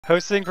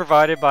Hosting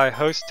provided by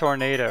Host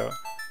Tornado.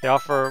 They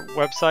offer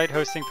website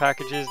hosting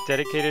packages,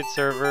 dedicated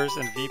servers,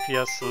 and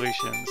VPS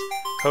solutions.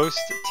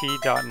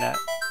 Host.t.net.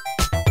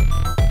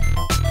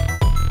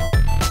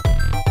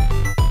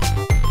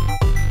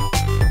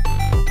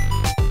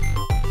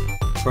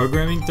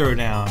 Programming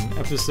Throwdown,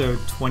 episode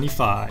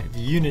 25,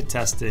 unit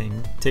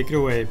testing. Take it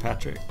away,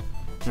 Patrick.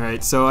 All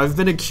right, so I've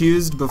been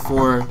accused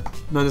before,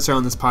 not necessarily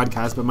on this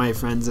podcast, but my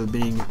friends, of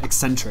being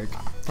eccentric.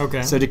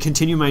 Okay. So to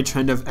continue my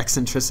trend of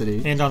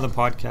eccentricity. And on the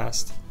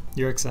podcast,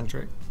 you're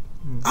eccentric.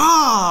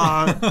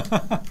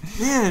 Ah,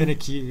 man. Been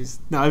accused.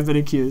 No, I've been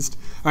accused.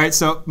 All right,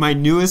 so my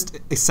newest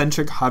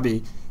eccentric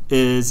hobby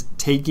is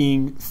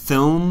taking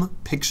film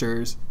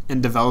pictures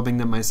and developing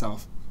them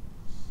myself.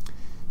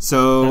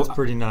 So That's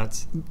pretty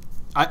nuts.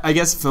 I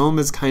guess film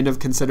is kind of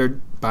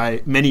considered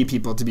by many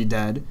people to be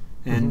dead,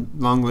 and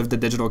long live the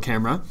digital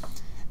camera.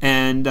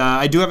 And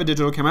I do have a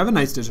digital camera. I have a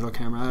nice digital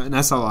camera, an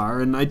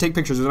SLR, and I take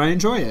pictures and I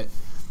enjoy it.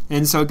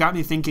 And so it got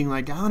me thinking,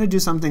 like, I want to do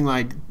something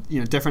like,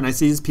 different. I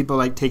see these people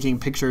like taking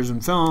pictures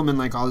and film and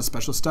like all this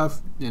special stuff,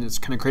 and it's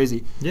kind of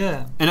crazy.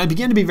 Yeah. And I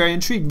began to be very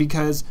intrigued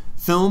because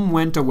film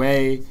went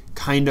away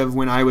kind of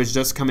when I was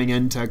just coming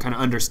into kind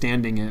of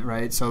understanding it,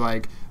 right? So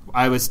like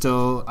I was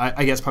still,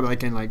 I guess probably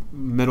like in like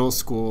middle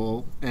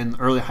school and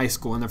early high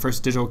school, and the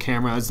first digital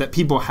cameras that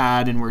people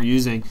had and were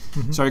using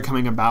started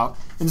coming about.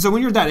 And so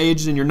when you're that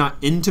age and you're not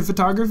into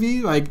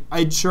photography, like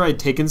I'd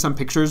taken some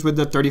pictures with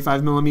the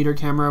 35 millimeter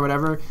camera or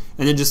whatever,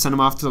 and then just send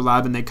them off to the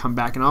lab and they come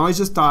back. And I always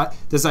just thought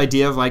this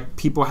idea of like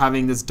people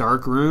having this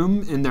dark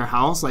room in their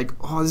house, like,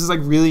 oh, this is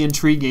like really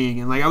intriguing,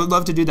 and like I would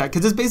love to do that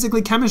because it's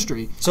basically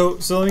chemistry. So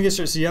let me get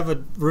straight. So you have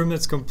a room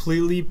that's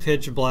completely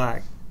pitch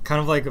black, kind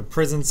of like a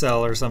prison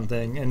cell or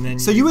something, and then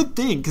you would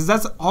think, because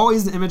that's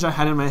always the image I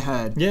had in my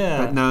head.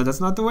 Yeah. But no, that's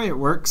not the way it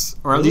works,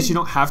 or at least you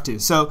don't have to.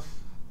 So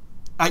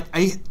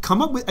I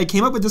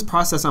came up with this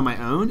process on my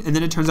own, and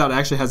then it turns out it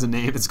actually has a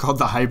name. It's called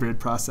the hybrid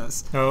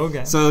process. Oh,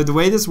 okay. So the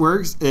way this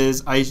works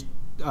is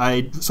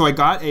I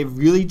got a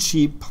really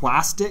cheap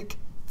plastic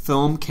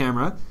film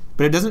camera,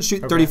 but it doesn't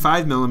shoot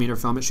 35 millimeter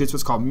film. It shoots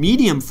what's called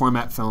medium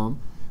format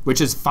film,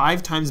 which is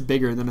 5 times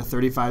bigger than a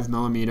 35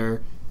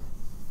 millimeter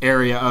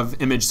area of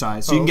image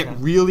size. So you can get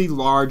really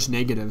large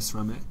negatives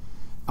from it.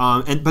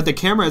 But the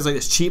camera is like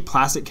this cheap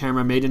plastic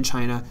camera made in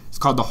China. It's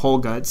called the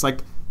Holga. It's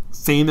like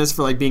famous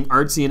for like being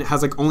artsy, and it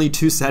has like only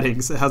 2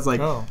 settings. It has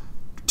like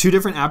 2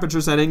 different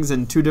aperture settings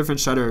and 2 different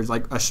shutters,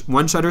 like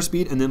one shutter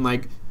speed and then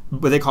like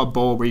what they call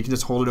bulb, where you can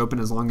just hold it open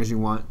as long as you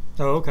want.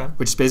 Oh, okay.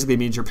 Which basically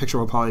means your picture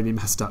will probably be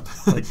messed up.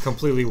 Like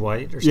completely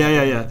white or something?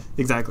 Yeah.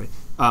 Exactly.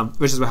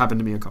 Which is what happened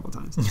to me a couple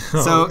times.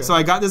 So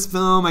I got this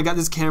film, I got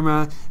this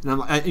camera,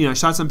 and I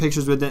shot some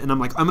pictures with it, and I'm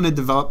like, I'm going to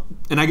develop,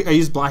 and I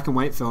use black and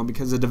white film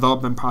because the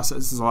development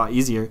process is a lot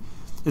easier.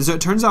 And so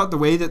it turns out the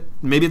way that,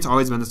 maybe it's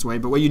always been this way,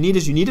 but what you need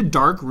is you need a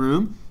dark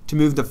room to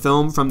move the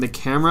film from the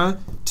camera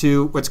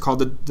to what's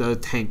called the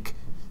tank.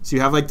 So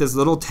you have like this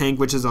little tank,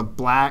 which is a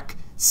black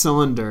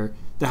cylinder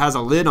that has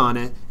a lid on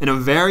it and a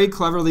very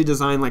cleverly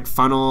designed like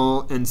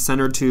funnel and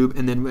center tube,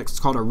 and then what's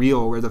called a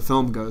reel where the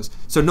film goes.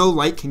 So no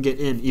light can get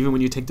in even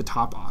when you take the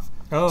top off.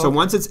 So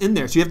once it's in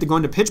there, so you have to go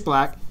into pitch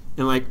black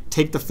and like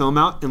take the film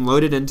out and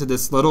load it into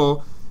this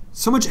little,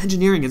 so much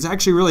engineering. It's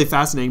actually really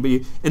fascinating.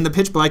 But in the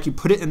pitch black, you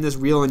put it in this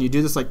reel and you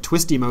do this like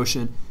twisty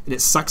motion, and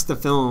it sucks the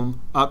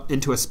film up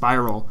into a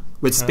spiral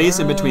with space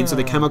in between so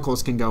the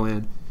chemicals can go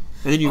in.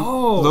 And then you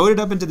load it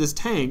up into this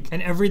tank.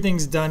 And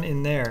everything's done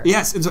in there.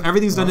 Yes, and so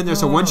everything's done in there.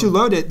 So once you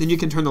load it, then you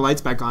can turn the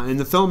lights back on, and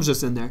the film's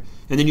just in there.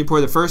 And then you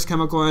pour the first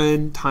chemical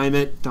in, time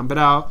it, dump it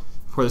out,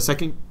 pour the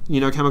second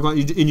chemical in,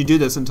 and you do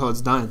this until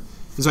it's done.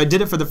 And so I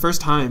did it for the first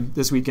time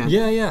this weekend.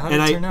 Yeah. How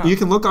did it turn out? You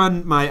can look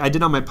on I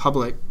did on my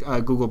public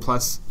Google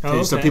Plus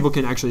page, so people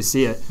can actually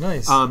see it.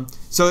 Nice.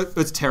 So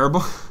it's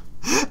terrible.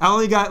 I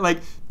only got like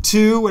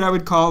 2 what I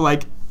would call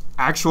like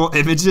actual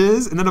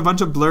images, and then a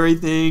bunch of blurry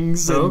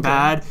things and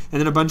bad,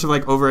 and then a bunch of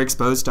like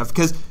overexposed stuff,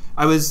 because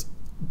I was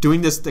doing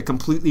this the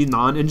completely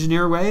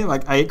non-engineer way.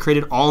 Like I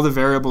created all the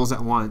variables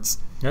at once.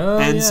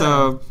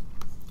 So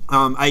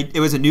it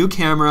was a new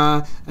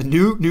camera, a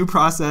new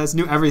process,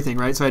 new everything,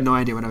 right? So I had no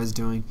idea what I was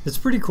doing. It's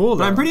pretty cool,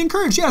 though. But I'm pretty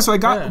encouraged. Yeah, so I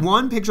got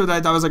one picture that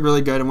I thought was like really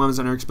good, and one was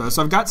underexposed.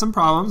 So I've got some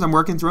problems. I'm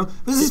working through them.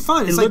 But this is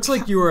fun. It looks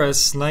like you were a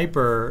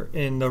sniper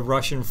in the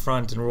Russian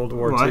front in World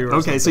War II.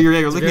 Okay, so you're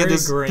looking at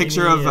this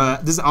picture of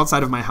this is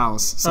outside of my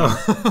house. So,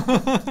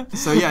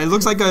 so yeah, it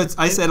looks like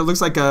it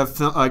looks like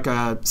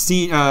a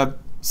scene,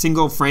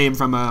 single frame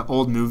from an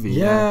old movie.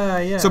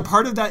 Yeah. So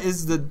part of that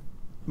is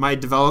my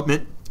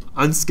development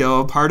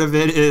unskill. Part of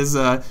it is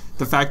the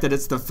fact that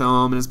it's the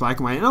film and it's black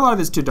and white, and a lot of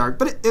it's too dark,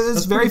 but it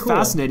was very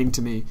fascinating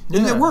to me,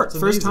 and it worked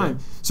first time.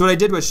 So what I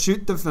did was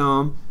shoot the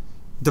film,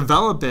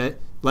 develop it,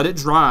 let it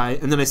dry,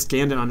 and then I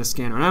scanned it on a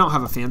scanner. And I don't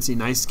have a fancy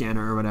nice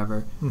scanner or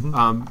whatever,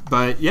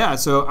 but yeah,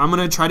 so I'm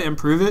gonna try to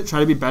improve it, try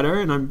to be better,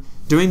 and I'm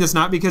doing this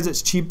not because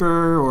it's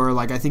cheaper or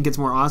like I think it's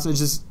more awesome. It's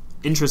just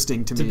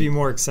interesting to me to be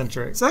more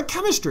eccentric. It's like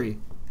chemistry.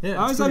 Yeah, I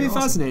always thought it'd be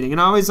fascinating,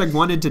 and I always like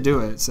wanted to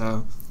do it.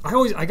 So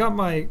I got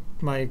my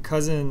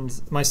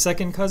cousin's, my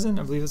second cousin,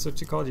 I believe that's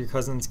what you called your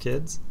cousin's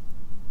kids.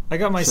 I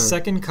got my Sure.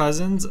 second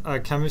cousin's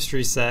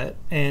chemistry set,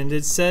 and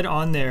it said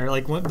on there,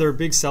 like, their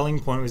big selling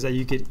point was that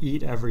you could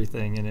eat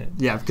everything in it.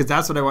 Yeah, because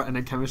that's what I want in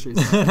a chemistry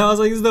set. And I was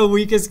like, this is the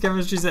weakest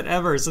chemistry set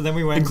ever. So then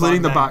we went, Including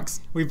and the box.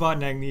 We bought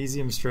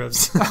magnesium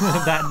strips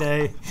that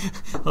day.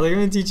 I was like, I'm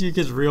going to teach you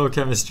kids real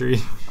chemistry.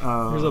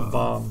 Here's a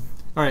bomb.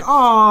 All right.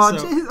 Oh,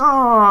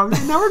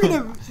 So- now we're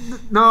gonna.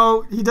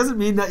 No, he doesn't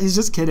mean that. He's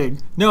just kidding.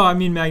 No, I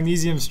mean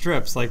magnesium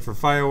strips, like for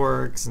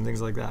fireworks and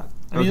things like that.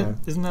 I mean, Okay.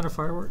 isn't that a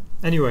firework?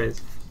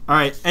 Anyways, All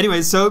right.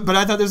 Anyways, but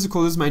I thought this was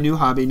cool. This is my new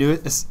hobby, new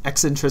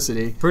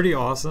eccentricity, pretty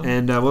awesome.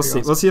 and we'll Pretty see.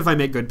 awesome. We'll see if I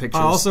make good pictures.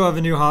 I also have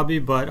a new hobby,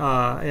 but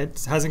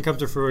it hasn't come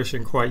to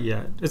fruition quite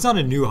yet. It's not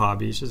a new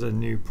hobby; it's just a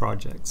new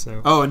project.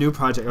 So, Oh, a new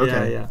project.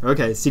 Okay. Yeah.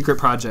 Okay. Secret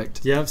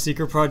project. yeah,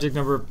 secret project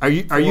number. Are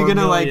you 4 gonna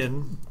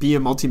million. be a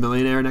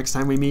multimillionaire next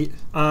time we meet?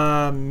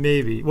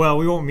 Maybe. Well,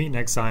 we won't meet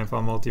next time if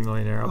I'm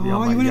multimillionaire. I'll be on Oh,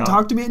 my you wouldn't yacht.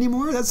 talk to me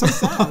anymore? That's so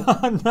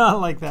sad.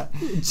 Not like that.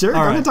 Sure,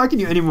 All I'm right. not talking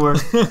to you anymore.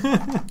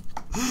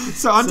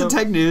 So on to So,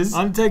 tech news.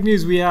 On tech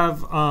news, we have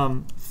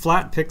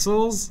Flat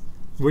Pixels,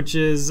 which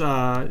is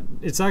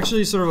it's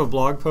actually sort of a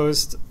blog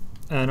post,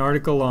 an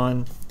article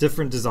on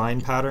different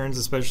design patterns,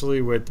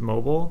 especially with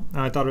mobile.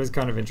 And I thought it was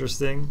kind of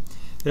interesting.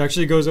 It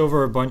actually goes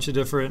over a bunch of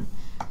different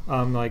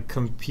like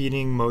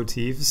competing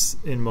motifs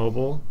in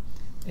mobile,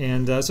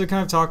 and so it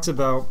kind of talks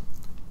about,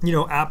 you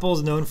know,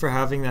 Apple's known for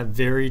having that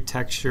very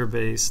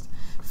texture-based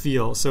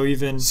feel. So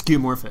even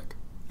Skeuomorphic.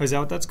 is that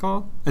what that's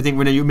called? I think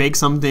when you make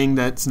something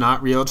that's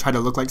not real, try to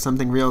look like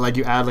something real. Like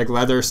you add like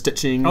leather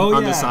stitching Oh,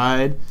 on the yeah.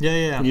 side,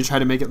 Yeah. and you try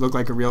to make it look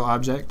like a real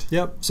object.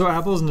 Yep. So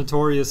Apple's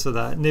notorious for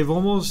that, and they've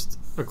almost,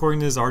 according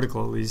to this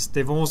article at least,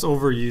 they've almost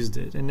overused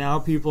it. And now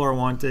people are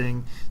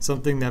wanting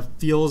something that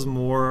feels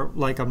more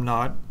like I'm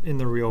not in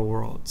the real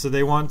world. So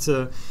they want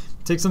to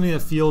take something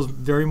that feels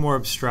very more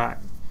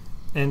abstract.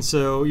 And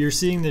so you're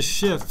seeing this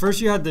shift.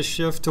 First, you had this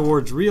shift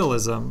towards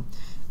realism.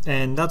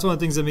 And that's one of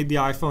the things that made the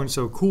iPhone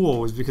so cool,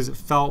 was because it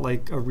felt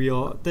like a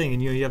real thing.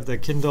 And you have the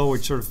Kindle,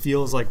 which sort of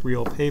feels like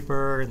real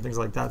paper and things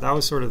like that. That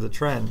was sort of the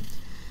trend,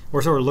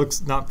 or sort of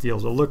looks, not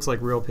feels, but looks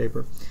like real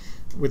paper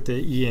with the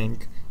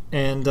e-ink.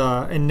 And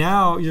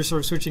now you're sort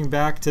of switching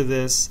back to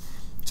this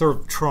sort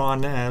of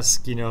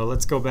Tron-esque, you know,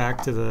 let's go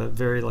back to the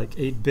very like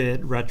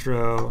 8-bit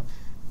retro,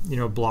 you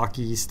know,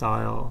 blocky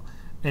style.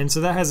 And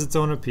so that has its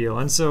own appeal.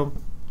 And so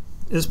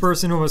this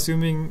person, who I'm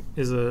assuming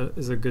is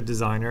a good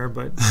designer,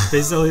 but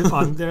basically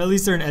at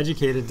least they're an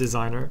educated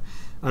designer.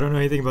 I don't know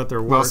anything about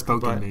their work.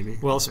 Well-spoken, but maybe.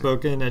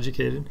 Well-spoken,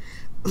 educated.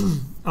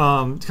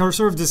 Kind of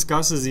sort of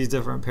discusses these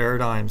different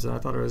paradigms, and I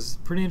thought it was a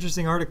pretty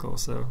interesting article.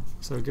 So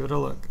give it a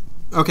look.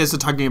 Okay, so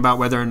talking about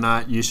whether or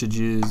not you should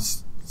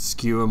use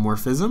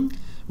skeuomorphism.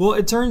 Well,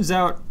 it turns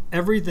out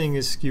everything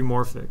is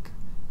skeuomorphic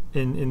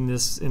in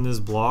this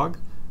blog,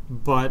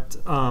 but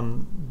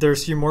they're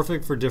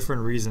skeuomorphic for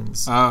different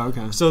reasons. Oh,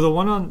 okay.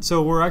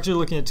 So we're actually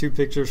looking at 2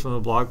 pictures from the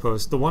blog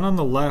post. The one on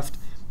the left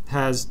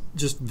has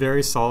just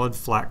very solid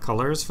flat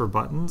colors for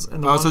buttons,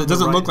 and the Oh, one so on it the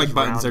doesn't right look like is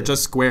buttons; they're rounded.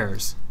 just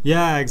squares.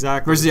 Yeah,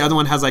 exactly. Versus the other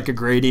one has like a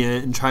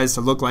gradient and tries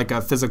to look like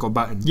a physical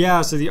button.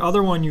 Yeah, so the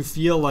other one you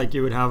feel like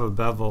it would have a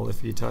bevel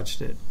if you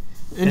touched it.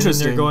 Interesting. And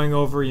then they're going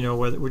over, you know,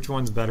 which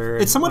one's better.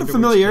 It's somewhat of under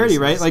which familiarity,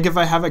 right? cases. Like if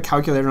I have a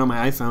calculator on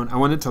my iPhone, I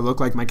want it to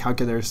look like my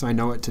calculator so I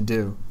know what to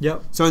do.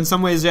 Yep. So in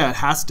some ways, yeah, it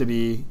has to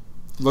be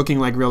looking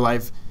like real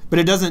life, but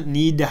it doesn't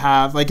need to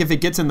have, like if it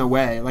gets in the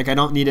way, like I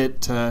don't need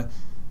it to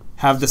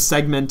have the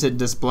segmented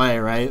display,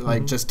 right?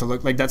 Like just to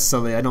look, like that's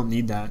silly. I don't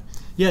need that.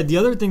 Yeah, the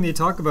other thing they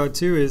talk about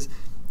too is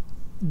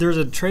there's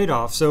a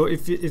trade-off. So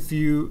if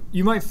you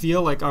might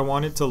feel like I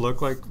want it to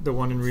look like the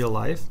one in real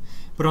life,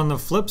 but on the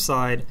flip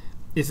side,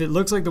 if it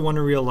looks like the one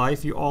in real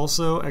life, you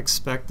also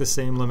expect the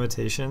same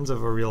limitations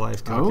of a real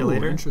life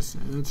calculator. Oh,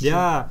 interesting. That's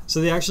Yeah,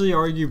 so they actually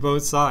argue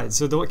both sides.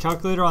 So the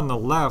calculator on the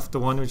left, the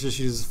one which just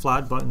uses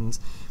flat buttons,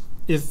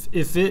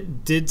 if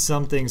it did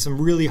some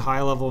really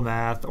high level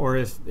math, or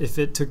if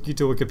it took you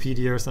to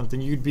Wikipedia or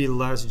something, you'd be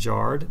less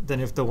jarred than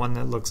if the one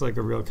that looks like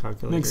a real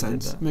calculator Makes did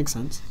sense. that. Makes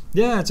sense.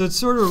 Yeah, so it's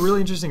sort of a really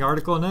interesting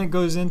article, and then it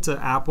goes into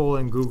Apple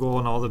and Google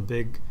and all the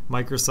big,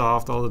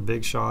 Microsoft, all the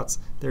big shots,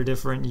 their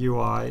different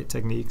UI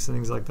techniques and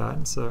things like that.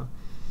 And so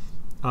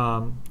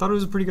thought it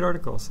was a pretty good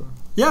article. So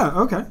Yeah,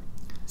 okay.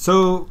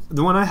 So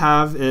the one I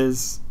have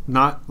is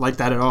not like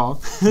that at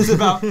all. It's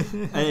about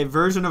a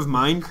version of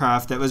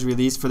Minecraft that was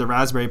released for the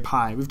Raspberry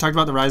Pi. We've talked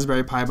about the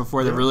Raspberry Pi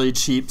before, the really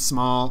cheap,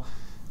 small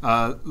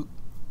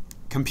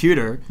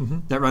computer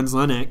that runs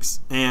Linux.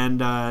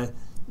 And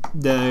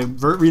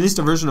released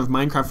a version of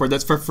Minecraft for it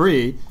that's for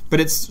free, but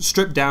it's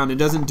stripped down. It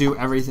doesn't do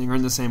everything or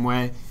in the same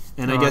way.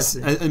 And I guess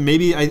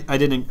maybe I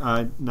didn't,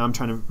 now I'm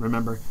trying to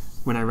remember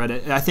when I read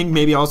it. I think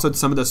maybe also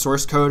some of the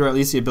source code, or at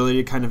least the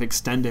ability to kind of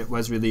extend it,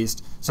 was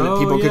released so that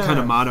people could kind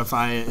of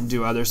modify it and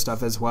do other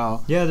stuff as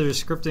well. Yeah,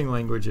 there's scripting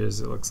languages,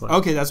 it looks like.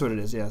 Okay, that's what it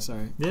is. Yeah,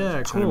 sorry.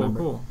 Yeah,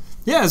 cool.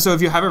 Yeah, so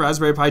if you have a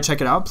Raspberry Pi,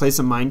 check it out. Play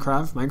some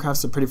Minecraft.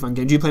 Minecraft's a pretty fun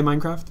game. Do you play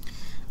Minecraft?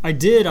 I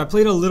did. I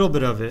played a little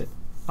bit of it.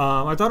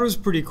 I thought it was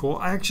pretty cool.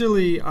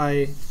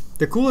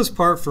 The coolest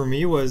part for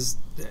me was,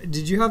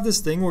 did you have this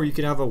thing where you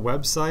could have a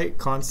website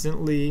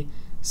constantly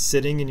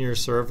sitting in your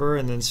server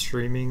and then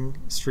streaming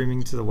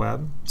to the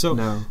web? So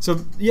No.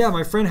 so yeah,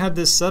 my friend had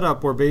this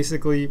setup where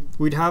basically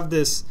we'd have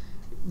this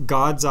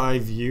God's eye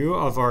view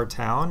of our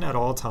town at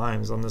all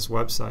times on this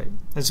website.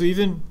 And so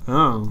even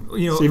Oh.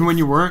 you know, So even when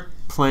you weren't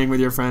playing with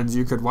your friends,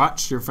 you could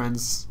watch your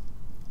friends.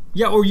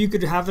 yeah, or you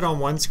could have it on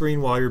one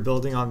screen while you're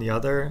building on the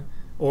other,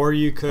 or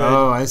you could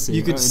Oh, I see.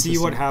 you could Oh, see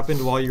what interesting.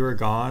 happened while you were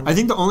gone. I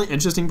think the only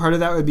interesting part of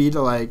that would be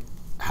to like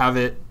have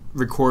it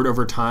record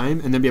over time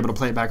and then be able to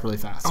play it back really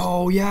fast.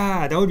 Oh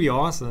yeah, that would be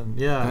awesome.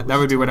 Yeah, That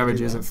would be what I would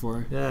do use that. it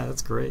for. Yeah,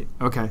 that's great.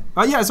 Okay.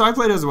 Yeah, so I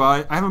played it as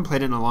well. I haven't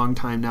played it in a long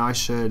time now. I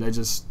should.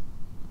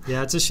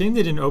 Yeah, it's a shame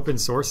they didn't open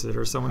source it,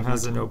 or someone I think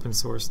hasn't so. open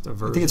sourced a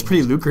version. I think it's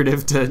pretty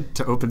lucrative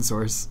to open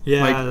source.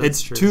 Yeah, like that's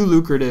it's true. too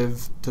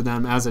lucrative to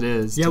them as it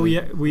is. Yeah, to-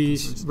 we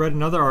read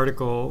another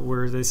article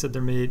where they said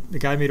the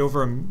guy made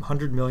over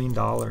 $100 million.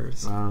 Wow.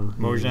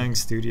 Mojang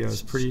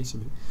Studios, pretty So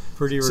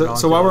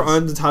ridiculous. while we're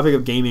on the topic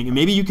of gaming, and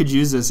maybe you could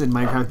use this in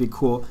Minecraft, it'd be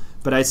cool.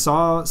 But I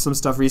saw some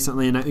stuff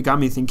recently, and it got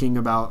me thinking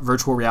about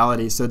virtual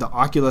reality. So the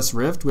Oculus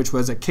Rift, which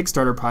was a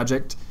Kickstarter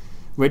project,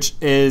 which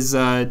is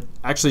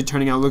actually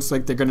turning out, looks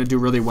like they're going to do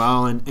really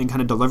well and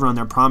kind of deliver on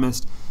their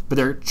promise. But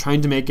they're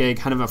trying to make a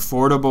kind of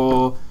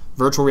affordable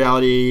virtual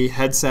reality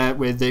headset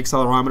with the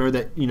accelerometer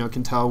that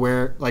can tell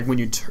where, like when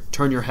you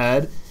turn your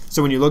head.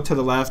 So when you look to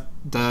the left,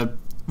 the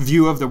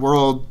view of the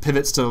world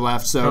pivots to the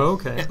left. So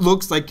it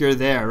looks like you're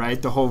there,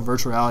 right? The whole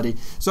virtual reality.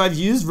 So I've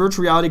used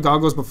virtual reality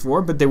goggles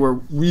before, but they were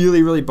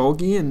really, really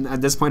bulky. And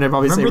at this point, I'd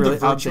probably say really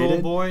outdated.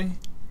 Virtual Boy?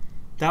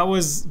 That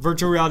was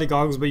virtual reality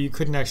goggles, but you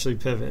couldn't actually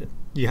pivot.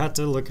 You had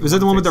to look. Was that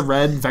the one with the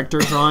red vector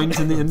drawings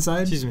in the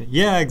inside? Excuse me.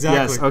 Yeah,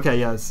 exactly. Yes. Okay.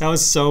 Yes. That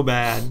was so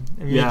bad.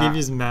 I mean, it gave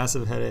you this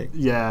massive headache.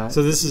 Yeah.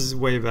 So this is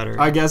way better.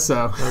 I guess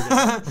so.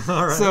 Okay.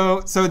 All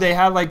right. So they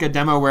had like a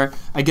demo where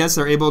I guess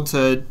they're able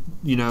to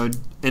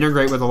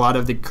integrate with a lot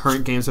of the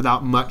current games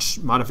without much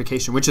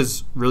modification, which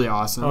is really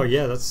awesome. Oh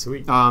yeah, that's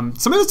sweet.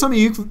 Somebody was telling me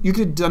you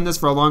could have done this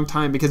for a long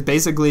time because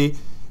basically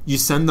you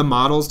send the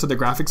models to the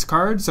graphics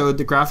card. So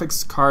the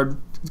graphics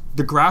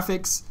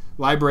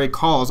library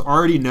calls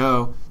already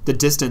know the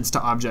distance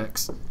to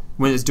objects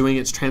when it's doing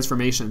its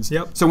transformations.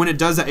 Yep. So when it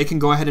does that, it can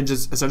go ahead and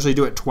just essentially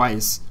do it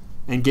twice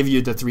and give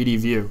you the 3D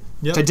view.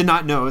 Yep. Which I did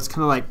not know. It's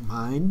kind of like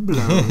mind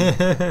blown.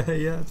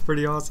 Yeah, it's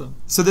pretty awesome.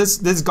 So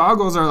this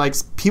goggles are like,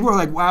 people are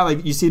like, wow,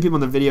 like you see people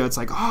in the video, it's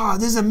like, oh,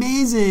 this is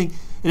amazing.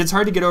 And it's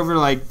hard to get over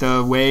like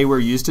the way we're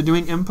used to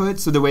doing input.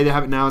 So the way they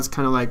have it now, it's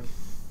kind of like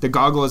the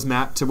goggle is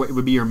mapped to what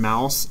would be your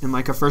mouse in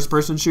like a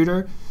first-person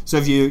shooter. So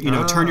if you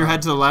turn your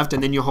head to the left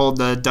and then you hold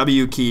the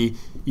W key,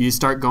 you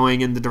start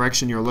going in the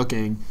direction you're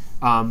looking.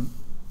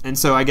 And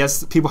so I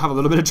guess people have a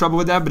little bit of trouble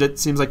with that, but it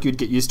seems like you'd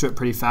get used to it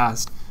pretty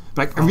fast.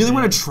 But I really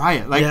want to try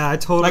it. Like, yeah, I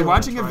totally like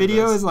watching a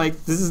video is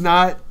like, this is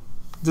not,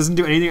 doesn't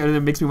do anything other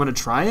than makes me want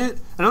to try it.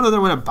 I don't know that I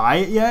want to buy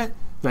it yet,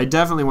 but I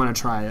definitely want to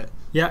try it.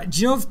 Yeah,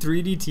 do you know if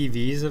 3D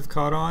TVs have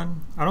caught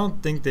on? I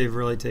don't think they've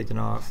really taken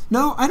off.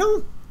 No, I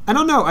don't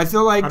know. I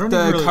feel like the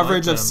really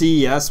coverage like of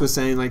CES was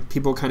saying like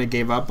people kind of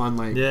gave up on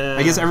like. Yeah.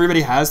 I guess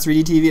everybody has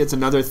 3D TV. It's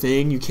another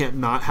thing. You can't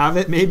not have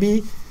it.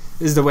 Maybe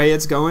is the way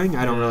it's going.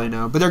 I don't really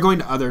know. But they're going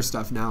to other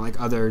stuff now, like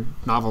other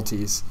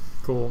novelties.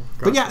 Cool.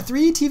 Gotcha. But yeah,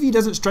 3D TV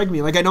doesn't strike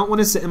me. Like I don't want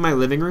to sit in my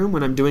living room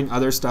when I'm doing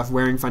other stuff,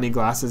 wearing funny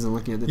glasses and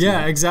looking at the TV.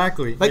 Yeah,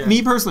 exactly. Like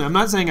me personally, I'm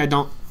not saying I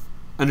don't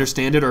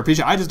understand it or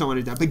appreciate it. I just don't want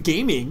to do that. But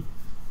gaming,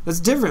 that's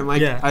different.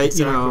 Like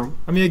exactly.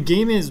 I mean, a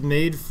game is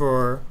made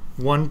for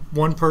one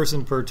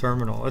person per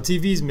terminal. A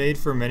TV is made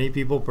for many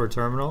people per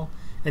terminal.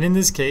 And in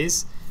this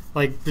case,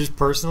 like just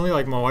personally,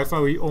 like my wife and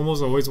I, we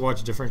almost always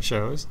watch different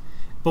shows,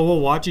 but we'll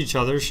watch each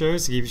other's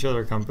shows to keep each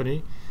other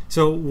company.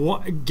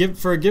 So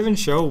for a given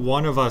show,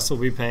 one of us will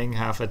be paying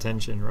half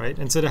attention, right?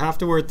 And so to have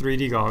to wear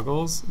 3D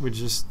goggles would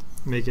just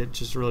make it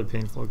just a really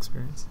painful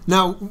experience.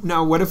 Now,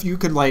 what if you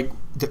could like?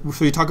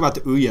 So you talk about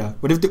the Ouya.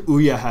 What if the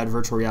Ouya had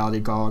virtual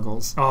reality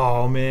goggles?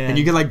 Oh man! And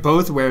you could like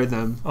both wear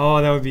them.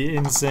 Oh, that would be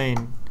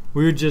insane.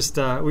 We would just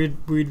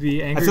we'd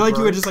be angry. I feel like birds.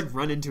 you would just like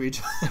run into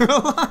each other a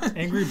lot.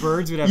 Angry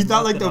Birds would have you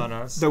thought nothing like on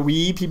us. the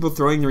Wii people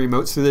throwing the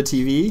remotes through the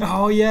TV.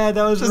 Oh yeah,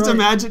 that was just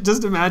right.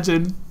 Just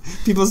imagine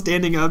people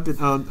standing up and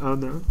on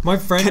the my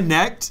friend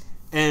Kinect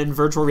and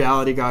virtual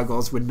reality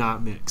goggles would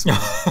not mix.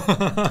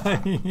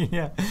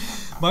 Yeah.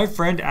 My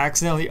friend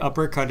accidentally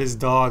uppercut his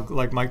dog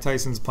like Mike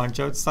Tyson's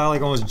Punch-Out style,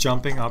 like almost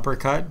jumping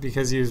uppercut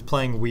because he was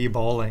playing Wii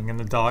bowling and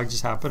the dog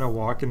just happened to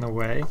walk in the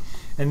way.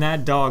 And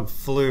that dog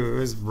flew. It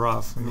was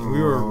rough. I mean,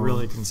 we were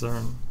really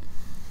concerned.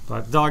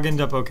 But the dog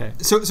ended up okay.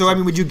 So I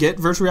mean, would you get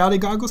virtual reality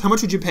goggles? How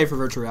much would you pay for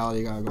virtual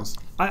reality goggles?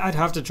 I'd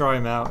have to try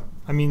them out.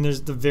 I mean,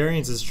 the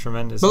variance is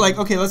tremendous. But like,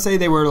 okay, let's say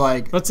they were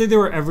like... Let's say they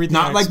were everything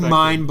not I like expected.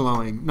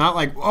 mind-blowing. Not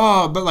like,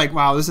 oh, but like,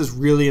 wow, this is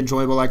really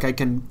enjoyable. Like, I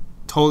can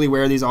totally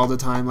wear these all the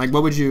time. Like,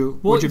 what would you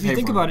Well, what would you if pay you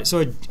think for? about it, so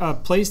a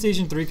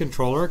PlayStation 3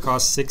 controller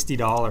costs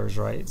 $60,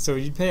 right? So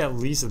you'd pay at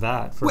least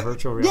that for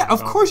virtual reality. Yeah,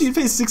 of course you'd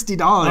pay $60.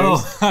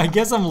 Oh, I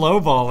guess I'm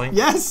lowballing.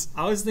 Yes.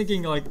 I was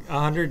thinking like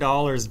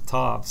 $100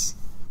 tops.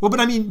 Well, but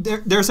I mean,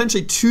 they're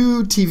essentially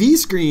two TV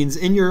screens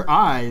in your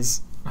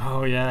eyes.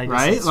 Oh yeah, I guess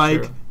right? that's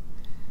Like, true.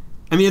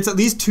 I mean, it's at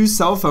least 2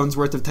 cell phones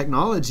worth of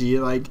technology,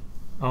 like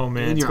Oh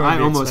man, in it's your gonna eye,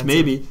 be almost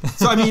expensive. maybe.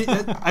 So I mean,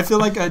 I feel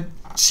like a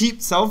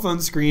cheap cell phone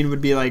screen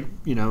would be like,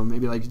 you know,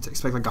 maybe like you'd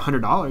expect like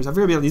 $100. I figure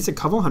it'd be at least a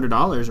couple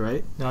 $100,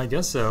 right? No, I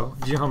guess so.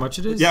 Do you know how much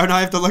it is? Yeah, no,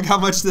 I have to look how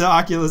much the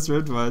Oculus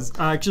Rift was.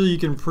 Actually, you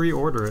can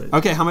pre-order it.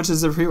 Okay, how much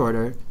is the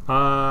pre-order?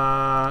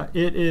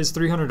 It is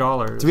 $300.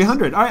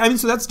 $300. All right, I mean,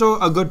 so that's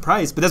still a good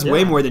price, but that's way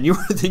Yeah. more than you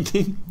were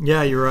thinking.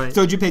 Yeah, you're right.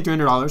 So would you pay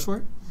 $300 for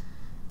it?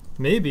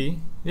 Maybe.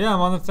 Yeah,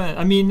 I'm on the fence.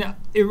 I mean,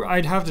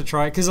 I'd have to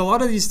try because a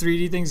lot of these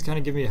 3D things kind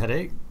of give me a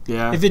headache.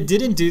 Yeah. If it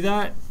didn't do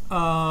that,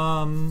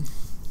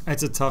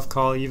 it's a tough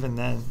call even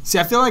then. See,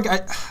 I feel like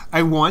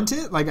I want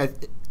it. Like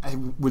I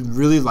would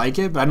really like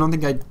it, but I don't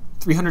think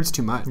 300 is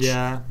too much.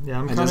 Yeah,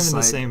 I'm I kind of just, in the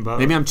like, same boat.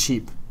 Maybe I'm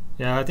cheap.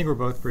 Yeah, I think we're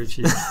both pretty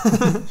cheap.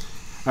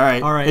 All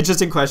right. All right.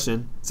 Interesting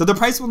question. So the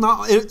price will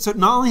so it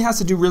not only has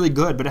to do really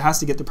good, but it has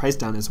to get the price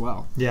down as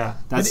well. Yeah,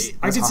 That's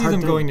I a could see hard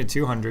them thing. going to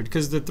 200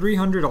 because the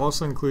 300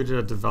 also included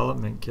a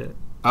development kit.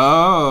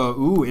 Oh,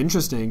 ooh,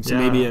 interesting. So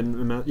Yeah. maybe I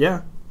don't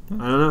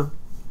know.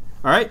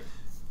 All right.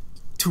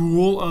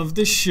 Tool of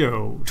the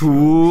show.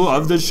 Tool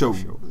of the show.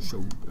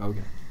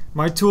 Okay.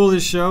 My tool of the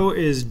show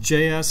is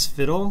JS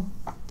Fiddle.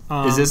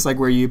 Is this like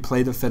where you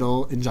play the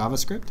fiddle in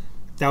JavaScript?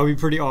 That would be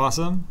pretty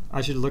awesome. I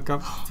should look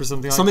up for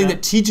something Something like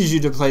that teaches you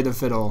to play the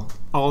fiddle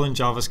all in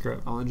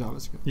JavaScript. all in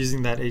JavaScript.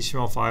 Using that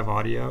HTML5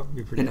 audio would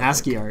be pretty In epic.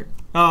 ASCII art.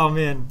 Oh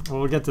man,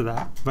 well, we'll get to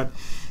that. But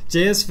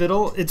JS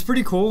Fiddle, it's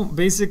pretty cool.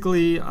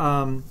 Basically,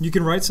 you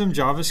can write some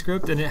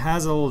JavaScript, and it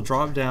has a little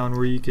drop down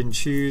where you can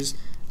choose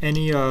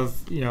any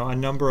of a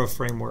number of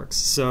frameworks.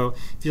 So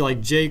if you like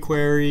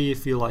jQuery,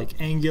 if you like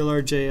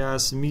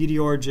AngularJS,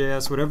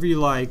 Meteor.js, whatever you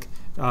like,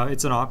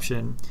 it's an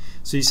option.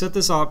 So you set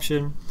this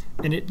option,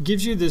 and it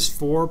gives you this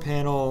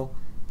 4-panel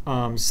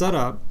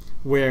setup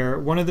where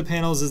one of the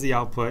panels is the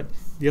output,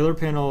 the other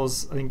panel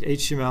is I think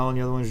HTML, and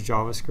the other one is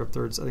JavaScript,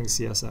 or it's I think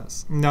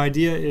CSS. And the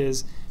idea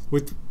is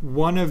with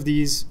one of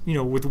these,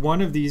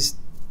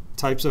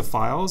 types of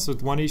files,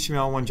 with one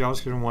HTML, one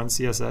JavaScript, and one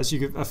CSS, you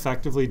could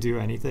effectively do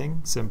anything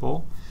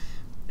simple.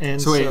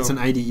 And So wait, it's an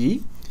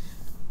IDE?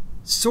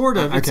 sort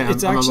of. Okay,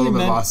 It's I'm a actually little bit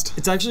meant. lost.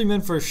 It's actually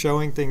meant for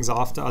showing things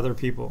off to other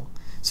people.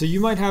 So you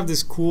might have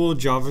this cool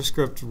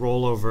JavaScript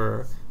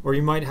rollover, or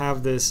you might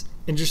have this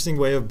interesting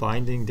way of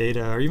binding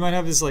data, or you might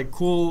have this like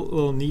cool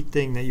little neat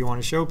thing that you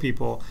want to show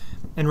people.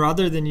 And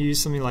rather than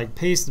use something like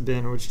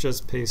Pastebin, which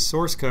just pastes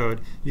source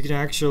code, you can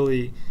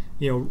actually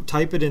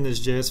type it in this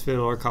JS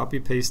Fiddle or copy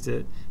paste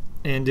it,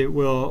 and it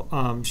will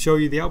show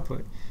you the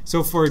output.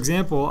 So for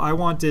example, I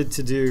wanted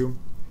to do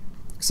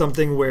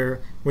something where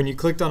when you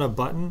clicked on a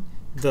button,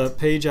 the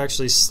page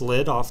actually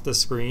slid off the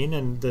screen,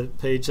 and the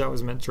page that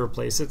was meant to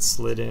replace it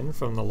slid in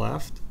from the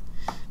left.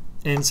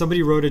 And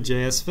somebody wrote a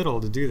JS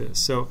Fiddle to do this.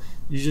 So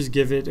you just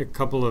give it a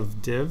couple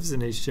of divs in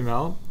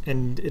HTML,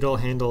 and it'll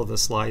handle the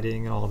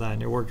sliding and all that,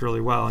 and it worked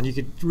really well. And you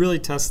could really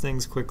test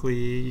things quickly.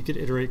 You could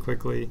iterate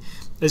quickly.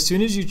 As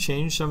soon as you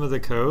change some of the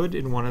code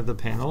in one of the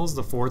panels,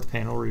 the 4th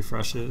panel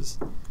refreshes.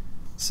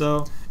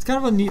 So it's kind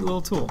of a neat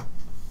little tool.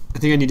 I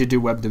think I need to do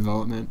web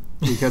development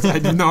because I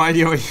have no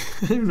idea. I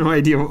have no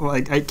idea.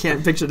 Like I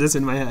can't picture this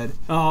in my head.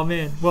 Oh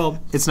man, well,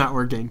 It's not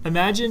working.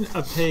 imagine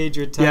a page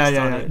with text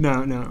Yeah. on it.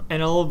 No.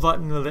 And a little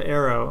button with an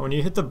arrow. When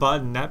you hit the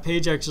button, that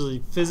page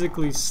actually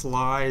physically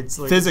slides.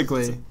 Like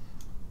Physically.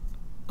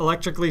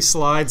 electrically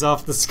slides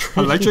off the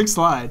screen. Electric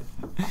slide.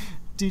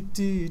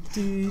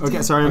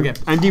 Okay, sorry.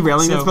 I'm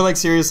derailing this, So- but like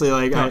seriously,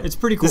 like No, it's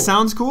pretty cool. This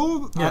sounds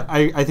cool. Yeah.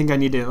 I think I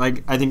need to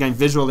I think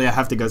visually I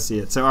have to go see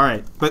it. So all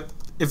right, but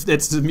if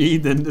it's me,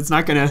 then it's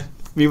not gonna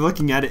be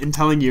looking at it and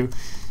telling you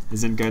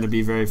isn't going to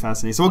be very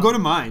fascinating. So we'll go to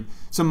mine.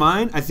 So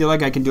mine, I feel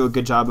like I can do a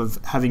good job of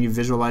having you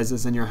visualize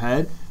this in your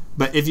head.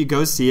 But if you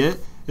go see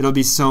it, it'll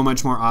be so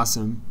much more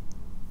awesome.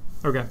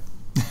 Okay.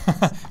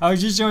 I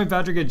was just showing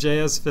Patrick a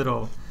JS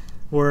Fiddle.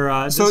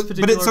 Where So this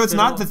particular it's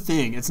not the fiddle-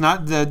 thing. It's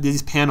not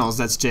these panels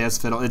that's JS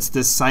Fiddle. It's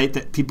this site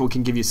that people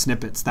can give you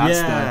snippets. That's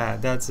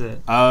that's it.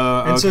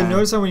 okay. And so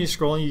notice how when you're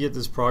scrolling, you get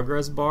this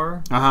progress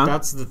bar. Uh-huh.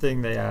 That's the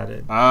thing they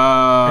added.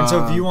 Oh. And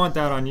so if you want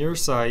that on your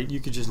site, you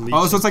could just leave.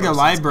 Oh, so it's like a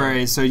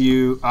library. So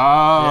you.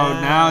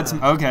 Now it's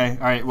okay.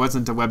 All right. It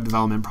wasn't a web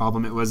development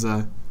problem. It was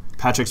a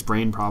Patrick's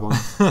brain problem.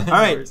 All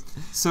right.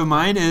 So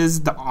mine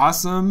is the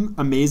awesome,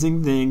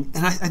 amazing thing,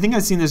 and I think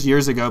I've seen this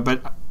years ago,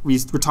 but we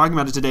were talking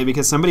about it today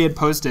because somebody had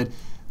posted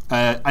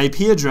an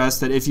IP address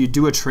that if you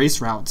do a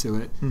trace route to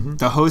it,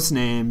 the host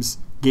names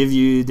give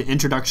you the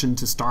introduction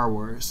to Star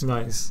Wars,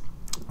 Nice.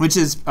 which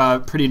is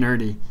pretty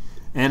nerdy.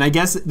 And I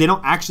guess they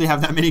don't actually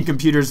have that many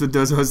computers with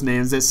those host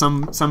names. There's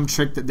some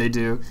trick that they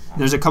do.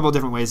 There's a couple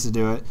different ways to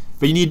do it,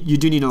 but you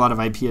do need a lot of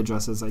IP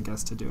addresses, I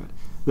guess, to do it.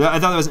 But I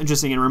thought that was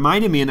interesting. It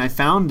reminded me, and I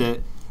found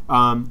it.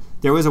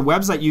 There was a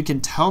website you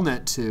can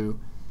telnet to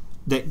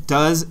that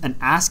does an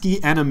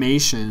ASCII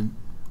animation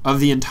of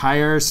the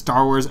entire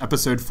Star Wars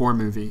Episode 4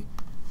 movie.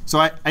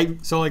 So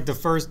So like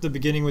the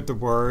beginning with the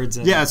words.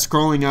 And yeah,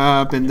 scrolling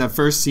up, and the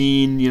first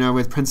scene,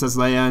 with Princess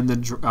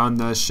Leia on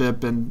the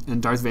ship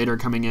and Darth Vader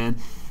coming in.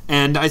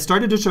 And I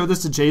started to show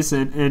this to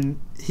Jason, and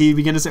he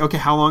began to say, "Okay,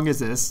 how long is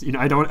this?" You know,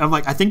 I'm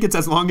like, I think it's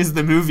as long as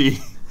the movie.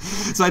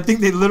 So I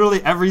think they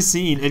literally every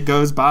scene it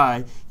goes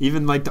by,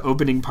 even like the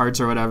opening parts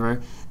or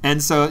whatever.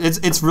 And so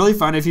it's really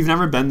fun. If you've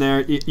never been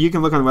there, you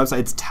can look on the website.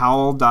 It's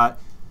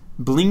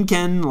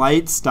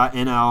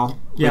towel.blinkenlights.nl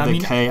with a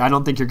K. I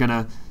don't think you're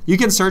gonna. You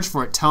can search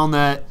for it.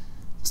 Telnet,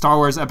 Star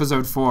Wars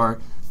Episode 4.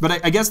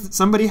 But I guess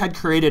somebody had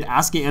created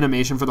ASCII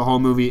animation for the whole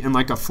movie in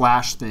like a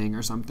Flash thing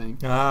or something.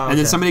 Oh, okay. And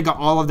then somebody got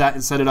all of that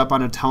and set it up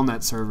on a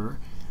Telnet server.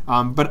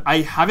 But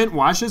I haven't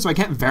watched it, so I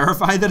can't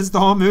verify that it's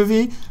the whole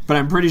movie, but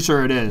I'm pretty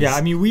sure it is. Yeah,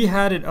 I mean, we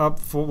had it up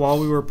while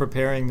we were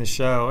preparing the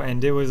show,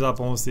 and it was up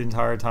almost the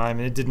entire time,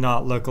 and it did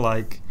not look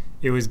like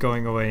it was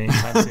going away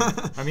anytime soon.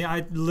 I mean,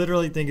 I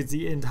literally think it's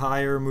the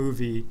entire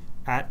movie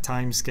at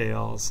time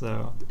scale.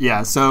 So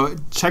yeah, so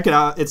check it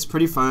out. It's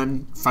pretty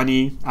fun,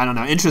 funny. I don't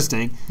know,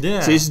 interesting. Yeah.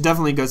 So you should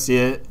definitely go see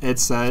it.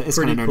 It's kind of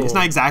nerdy. Cool. It's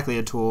not exactly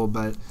a tool,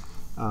 but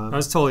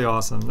that's totally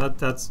awesome.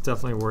 That's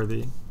definitely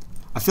worthy.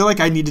 I feel like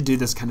I need to do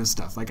this kind of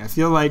stuff. Like I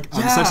feel like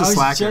I'm such a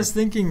slacker. I was just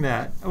thinking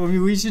that. I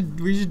mean, we should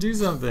do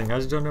something. I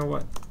just don't know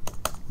what.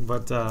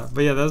 But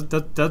yeah,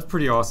 that's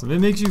pretty awesome. It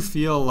makes you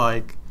feel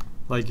like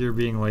you're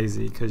being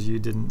lazy because you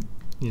didn't.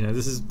 You know,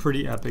 this is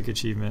pretty epic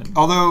achievement.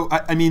 Although,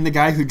 I mean, the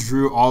guy who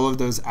drew all of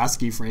those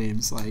ASCII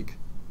frames, like,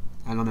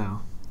 I don't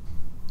know.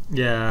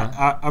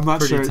 Yeah. I'm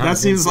not sure. That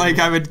seems like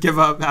I would give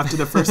up after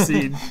the first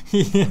scene.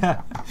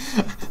 Yeah.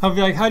 I'll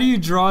be like, how do you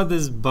draw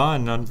this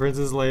bun on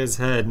Princess Leia's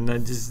head? And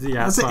then just the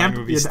at sign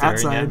would be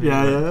staring at me.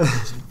 Yeah.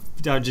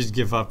 I'd just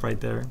give up right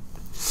there.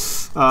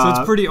 So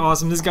it's pretty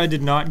awesome. This guy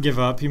did not give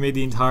up. He made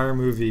the entire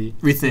movie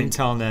in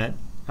Telnet.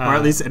 Or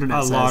at least the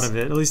internet says. A lot of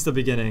it. At least the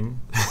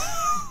beginning.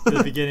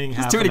 The beginning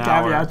half too many an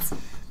hour. Caveats.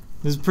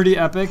 It's pretty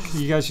epic.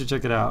 You guys should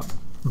check it out.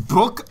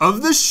 Book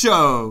of the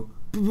show.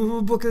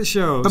 Book of the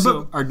show.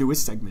 So, our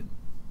newest segment.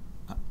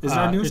 Is it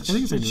our newest? I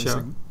think it's our newest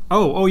segment.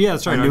 Oh yeah,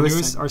 that's right.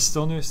 Our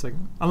still newest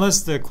segment.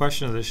 Unless the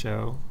question of the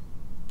show.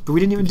 But we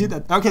didn't even do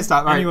that. Okay,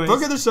 stop. All right.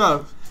 Book of the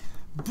show.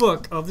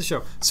 Book of the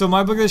show. So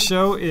my book of the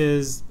show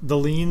is The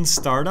Lean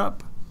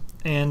Startup,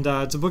 and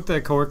it's a book that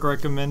a coworker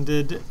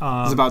recommended. It's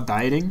about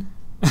dieting.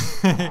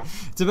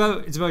 It's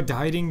about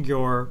dieting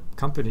your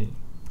company,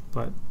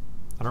 but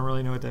I don't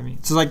really know what that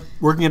means. So like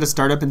working at a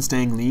startup and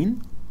staying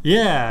lean?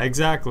 Yeah,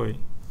 exactly.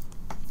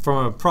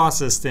 From a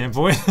process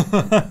standpoint.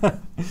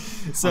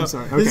 So I'm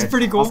sorry. Okay, this is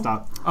pretty cool. I'll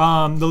stop.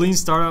 The Lean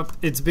Startup,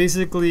 it's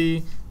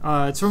basically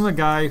it's from a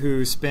guy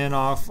who span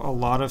off a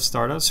lot of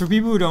startups. For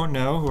people who don't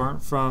know, who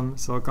aren't from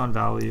Silicon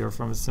Valley or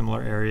from a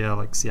similar area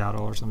like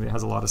Seattle or something that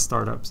has a lot of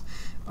startups.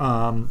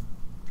 A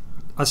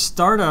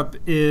startup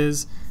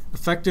is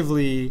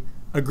effectively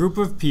a group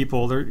of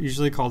people, they're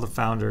usually called the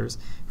founders,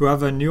 who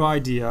have a new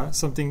idea,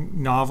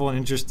 something novel and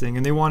interesting,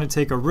 and they want to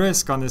take a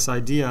risk on this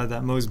idea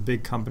that most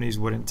big companies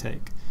wouldn't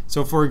take.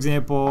 So for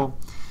example,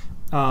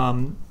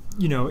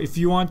 if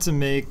you want to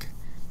make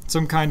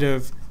some kind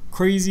of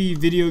crazy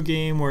video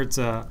game where it's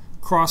a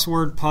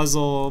crossword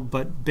puzzle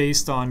but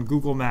based on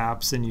Google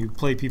Maps and you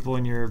play people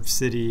in your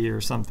city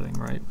or something,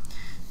 right?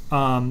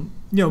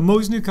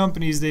 Most new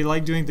companies, they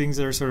like doing things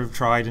that are sort of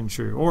tried and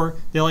true, or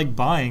they like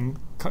buying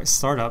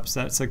startups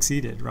that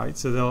succeeded, right?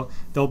 So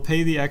they'll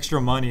pay the extra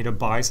money to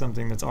buy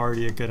something that's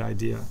already a good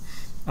idea.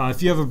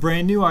 If you have a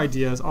brand new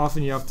idea,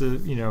 often you have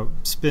to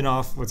spin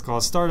off what's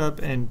called a startup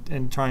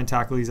and try and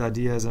tackle these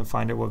ideas and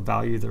find out what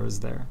value there is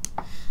there.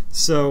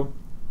 So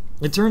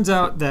it turns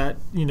out that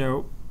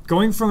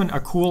going from a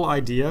cool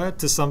idea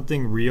to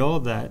something real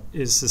that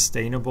is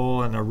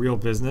sustainable and a real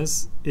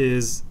business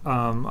is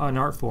an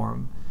art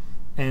form.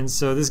 And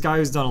so this guy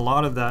who's done a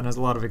lot of that and has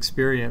a lot of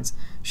experience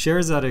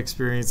shares that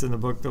experience in the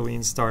book The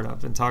Lean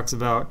Startup and talks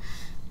about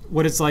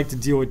what it's like to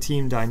deal with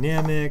team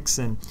dynamics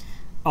and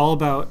all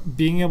about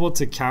being able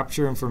to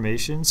capture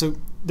information. So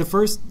the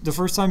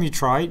first time you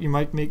try it, you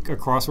might make a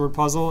crossword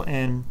puzzle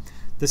and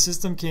the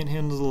system can't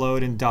handle the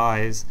load and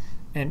dies,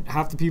 and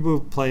half the people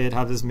who play it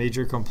have this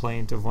major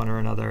complaint of one or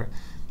another.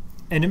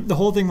 And the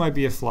whole thing might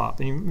be a flop,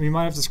 and you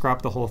might have to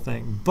scrap the whole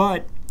thing,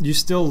 but you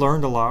still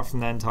learned a lot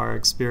from that entire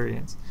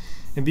experience.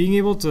 And being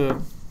able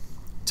to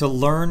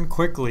learn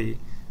quickly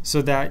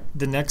so that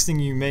the next thing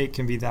you make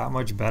can be that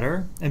much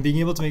better, and being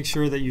able to make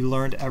sure that you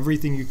learned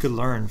everything you could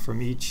learn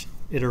from each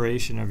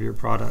iteration of your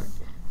product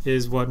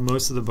is what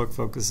most of the book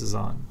focuses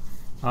on.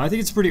 I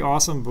think it's a pretty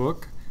awesome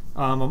book.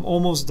 I'm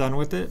almost done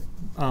with it.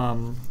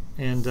 I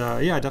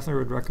definitely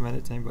would recommend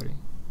it to anybody.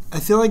 I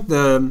feel like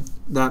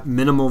that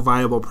minimal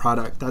viable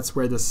product, that's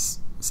where this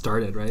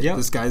started, right? Yep.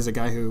 This guy's the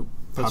guy who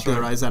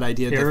popularized that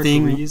idea. Eric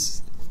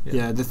Ries.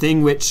 Yeah, the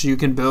thing which you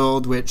can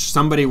build, which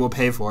somebody will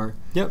pay for.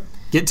 Yep.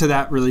 Get to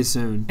that really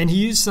soon. And he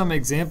used some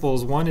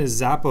examples. One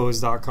is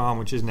Zappos.com,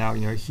 which is now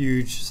a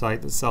huge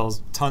site that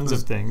sells tons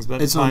of things.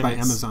 But it's owned by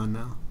Amazon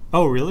now.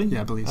 Oh, really?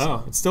 Yeah, I believe so.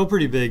 Oh, it's still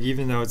pretty big,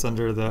 even though it's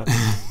under the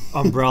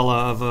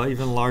umbrella of an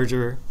even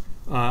larger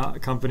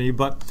company.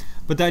 But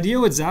the idea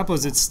with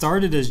Zappos, it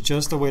started as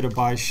just a way to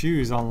buy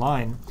shoes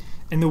online.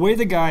 And the way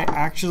the guy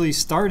actually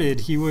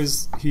started, he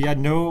had a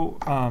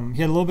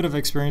little bit of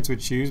experience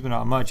with shoes, but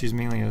not much. He's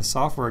mainly a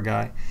software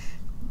guy.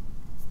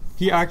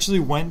 he actually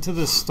went to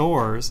the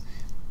stores.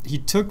 He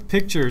took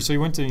pictures. So he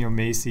went to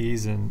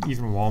Macy's and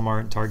even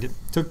Walmart and Target.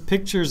 Took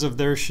pictures of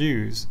their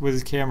shoes with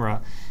his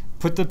camera.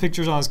 Put the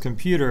pictures on his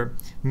computer.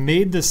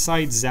 Made the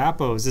site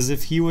Zappos as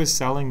if he was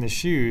selling the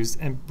shoes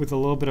and with a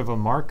little bit of a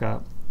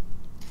markup.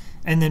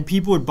 And then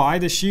people would buy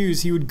the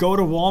shoes. He would go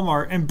to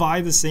Walmart and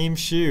buy the same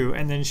shoe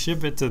and then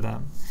ship it to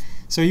them.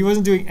 So he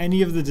wasn't doing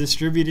any of the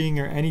distributing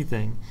or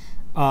anything.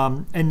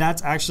 And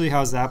that's actually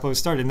how Zappos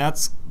started. And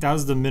that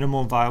was the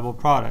minimum viable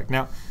product.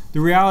 Now,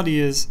 the reality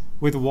is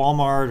with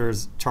Walmart or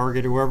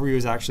Target or wherever he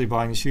was actually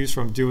buying the shoes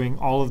from, doing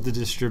all of the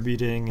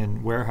distributing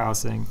and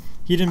warehousing,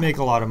 he didn't make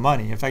a lot of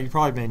money. In fact, he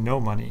probably made no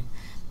money.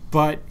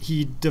 But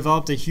he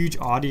developed a huge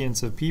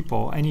audience of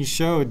people, and he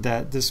showed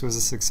that this was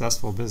a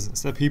successful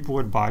business, that people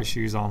would buy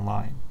shoes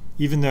online,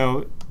 even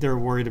though they're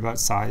worried about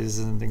sizes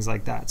and things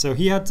like that. So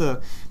he had to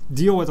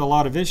deal with a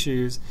lot of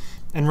issues,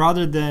 and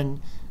rather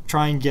than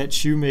try and get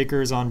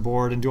shoemakers on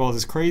board and do all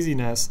this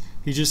craziness,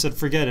 he just said,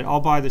 forget it, I'll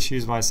buy the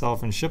shoes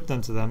myself and ship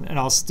them to them, and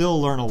I'll still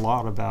learn a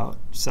lot about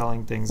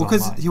selling things online.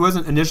 Well, because he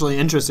wasn't initially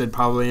interested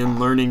probably in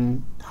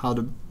learning how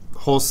to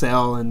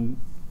wholesale and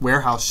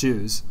warehouse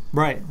shoes.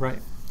 Right.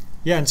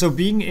 Yeah, and so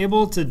being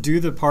able to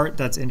do the part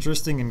that's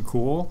interesting and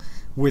cool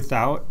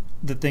without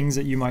the things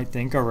that you might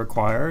think are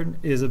required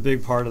is a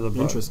big part of the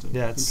book. Interesting.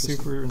 Yeah, it's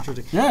super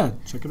interesting. Yeah,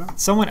 check it out.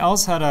 Someone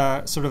else had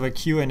a sort of a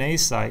Q&A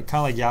site, kind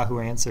of like Yahoo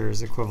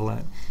Answers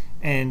equivalent,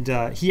 and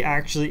he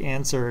actually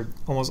answered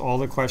almost all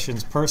the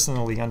questions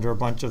personally under a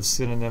bunch of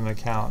pseudonym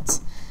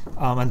accounts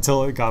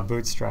until it got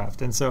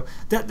bootstrapped. And so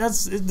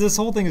this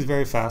whole thing is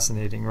very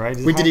fascinating, right?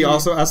 Wait, did he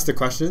also ask the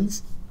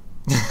questions?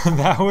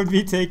 That would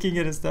be taking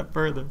it a step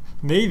further.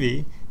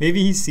 Maybe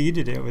he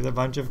seeded it with a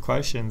bunch of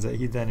questions that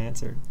he then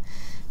answered.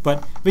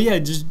 But yeah,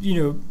 just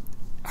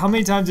how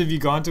many times have you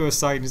gone to a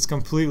site and it's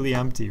completely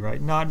empty,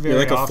 right? Not very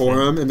often. Like a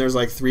forum and there's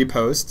like 3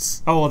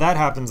 posts. Oh, well, that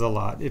happens a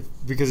lot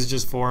because it's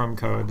just forum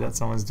code that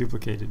someone's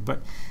duplicated.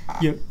 But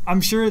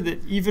I'm sure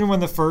that even when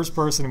the first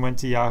person went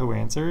to Yahoo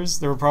Answers,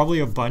 there were probably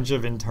a bunch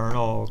of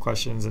internal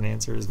questions and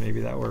answers maybe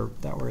that were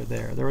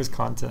there. There was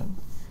content.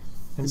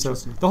 And so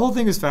the whole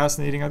thing is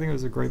fascinating. I think it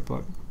was a great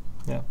book.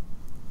 Yeah.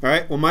 All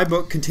right. Well, my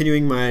book,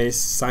 continuing my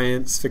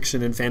science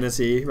fiction and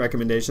fantasy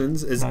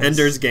recommendations, is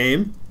Ender's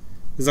Game.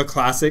 This is a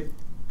classic.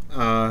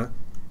 If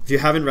you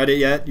haven't read it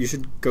yet, you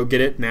should go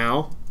get it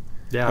now.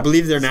 Yeah. I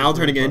believe they're now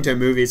turning it into a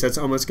movie, so it's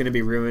almost going to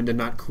be ruined and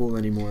not cool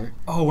anymore.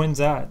 Oh, when's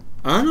that?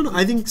 I don't know.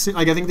 I think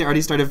they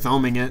already started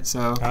filming it.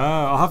 So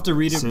I'll have to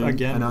read it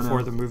again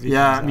before the movie.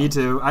 Yeah, comes me out.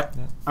 too.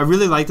 I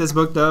really like this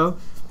book though.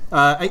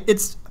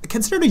 It's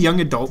considered a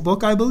young adult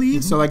book, I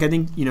believe. Mm-hmm. So I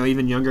think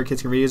even younger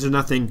kids can read it. There's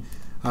nothing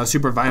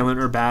super violent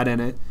or bad in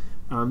it,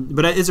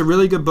 but it's a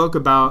really good book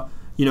about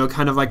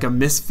kind of like a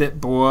misfit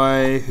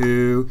boy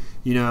who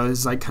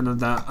is like kind of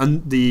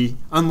the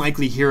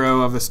unlikely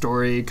hero of a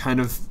story. Kind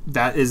of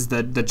that is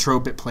the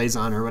trope it plays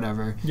on or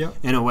whatever. Yep.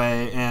 In a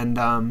way, and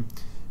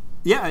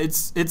yeah,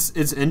 it's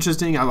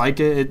interesting. I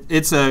like it.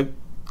 It's a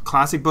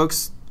classic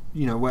books.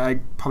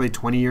 Probably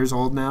 20 years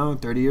old now,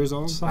 30 years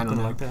old. Something I don't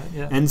know. like that,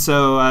 yeah. And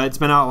so it's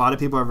been out. A lot of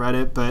people have read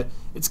it, but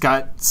it's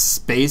got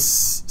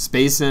space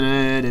in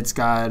it. It's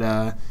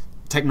got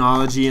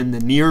technology in the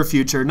near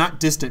future, not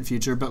distant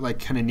future, but like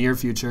kind of near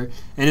future.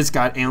 And it's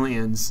got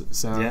aliens.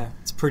 So yeah,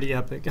 it's pretty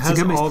epic. It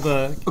has all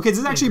the Okay, this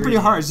is actually pretty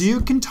hard. So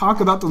you can talk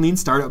about the Lean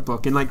Startup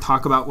book and like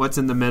talk about what's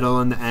in the middle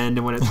and the end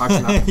and what it talks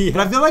about. Yeah.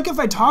 But I feel like if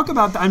I talk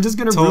about that, I'm just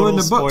going to ruin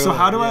the book. So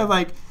how do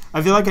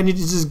I feel like I need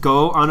to just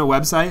go on a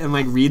website and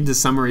like read the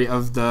summary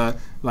of the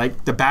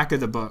back of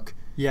the book.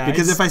 Yeah.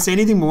 Because if I say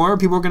anything more,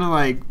 people are gonna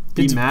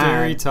be mad. It's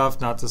very tough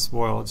not to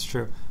spoil. It's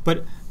true.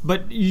 But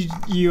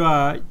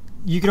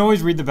you can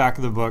always read the back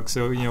of the book.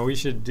 So we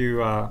should do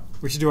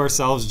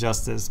ourselves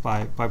justice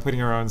by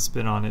putting our own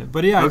spin on it.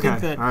 But yeah,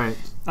 okay.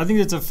 I think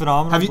it's a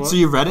phenomenal book. So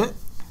you've read it?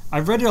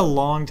 I've read it a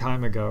long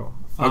time ago.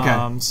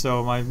 Okay.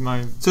 So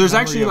my so there's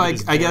actually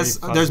I guess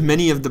fuzzy. There's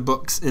many of the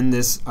books in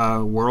this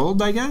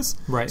world, I guess.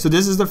 Right. So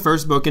this is the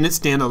first book and it's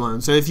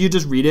standalone. So if you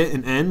just read it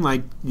and end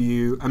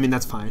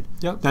that's fine.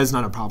 Yep. That is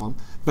not a problem.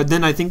 But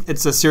then I think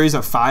it's a series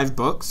of 5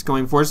 books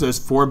going forward. So there's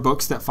 4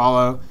 books that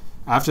follow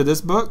after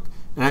this book.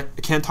 And I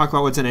can't talk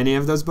about what's in any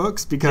of those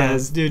books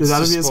because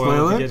that'll be a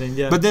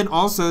spoiler. But then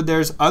also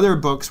there's other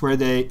books where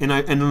I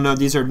don't know,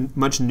 these are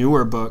much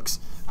newer books,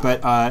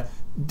 but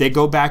they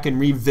go back and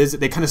revisit.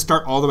 They kind of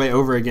start all the way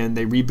over again.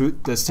 They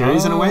reboot the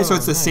series in a way. So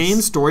it's the same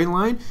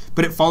storyline,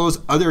 but it follows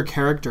other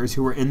characters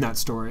who were in that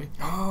story.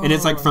 And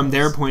it's like from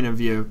their point of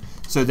view.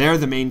 So they're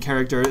the main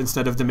character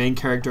instead of the main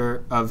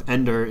character of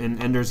Ender in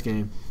Ender's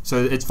Game.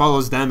 So it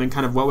follows them and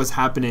kind of what was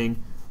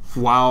happening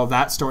while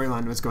that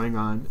storyline was going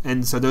on.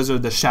 And so those are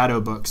the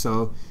shadow books.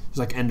 So there's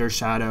like Ender's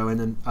Shadow and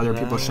then other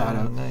people's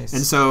shadow. Nice.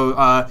 And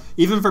so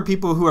even for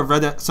people who have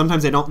read that,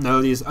 sometimes they don't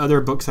know these other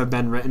books have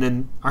been written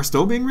and are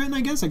still being written, I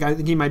guess. Like I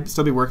think he might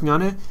still be working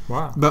on it.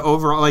 Wow. But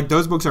overall, like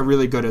those books are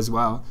really good as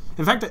well.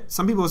 In fact,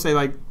 some people say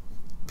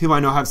people I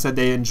know have said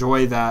they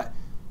enjoy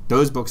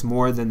those books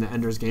more than the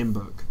Ender's Game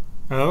book.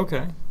 Oh,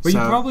 okay. But you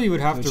So, probably would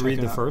have go to check read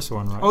it the out. first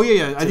one, right? Oh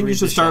yeah. I think you read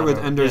should The start with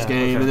Shadow. Ender's Yeah,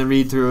 Game okay. and then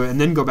read through it, and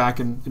then go back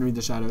and read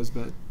The Shadows.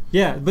 But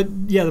Yeah, but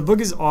yeah, the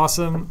book is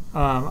awesome.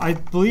 I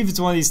believe it's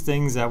one of these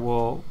things that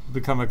will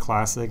become a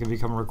classic and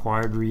become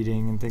required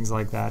reading and things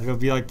like that. It'll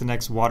be like the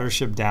next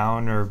Watership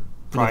Down or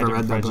Pride never and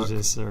read that book.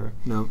 Prejudice or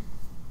no.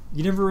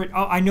 you never read.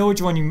 Oh, I know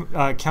which one you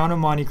Count of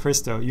Monte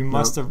Cristo. You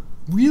must have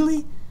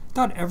really. I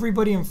thought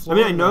everybody in I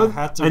Florida mean, I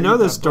had to. know read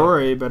the that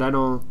story, but I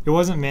don't. book. It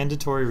wasn't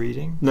mandatory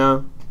reading.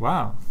 No,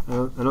 Wow.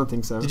 I don't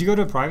think so. Did you go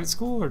to a private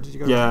school or did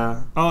you go?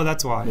 Yeah. Oh,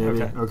 that's why.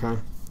 Maybe. Okay. Okay.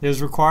 It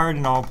was required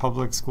in all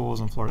public schools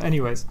in Florida.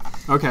 Anyways,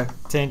 Okay.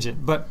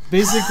 tangent. But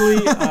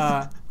basically,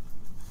 yeah,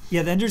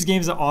 The Ender's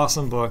Game is an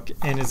awesome book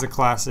and it's a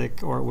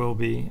classic, or it will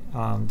be.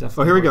 Definitely.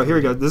 Oh, here we go. worth Here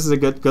we go. reading. This is a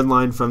good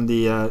line from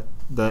the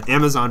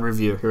Amazon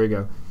review. Here we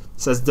go.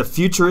 It says the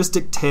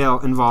futuristic tale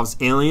involves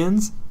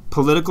aliens,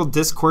 political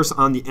discourse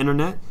on the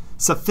internet,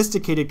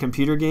 sophisticated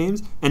computer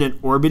games, and an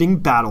orbiting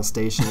battle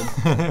station.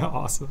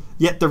 Awesome.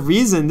 Yet the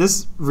reason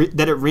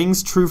that it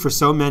rings true for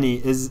so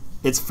many is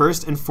it's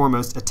first and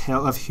foremost a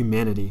tale of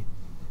humanity.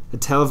 A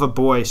tale of a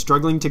boy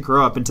struggling to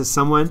grow up into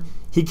someone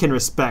he can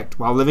respect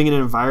while living in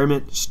an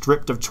environment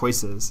stripped of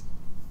choices.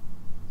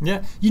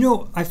 Yeah,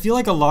 I feel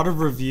like a lot of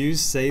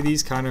reviews say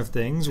these kind of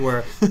things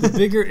where the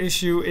bigger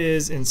issue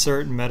is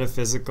insert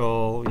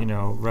metaphysical,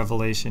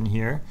 revelation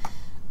here.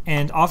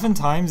 And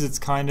oftentimes it's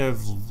kind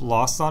of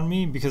lost on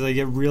me because I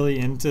get really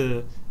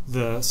into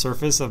the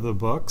surface of the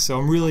book. So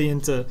I'm really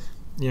into,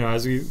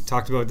 as we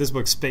talked about this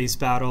book, space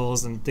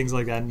battles and things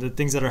like that, and the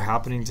things that are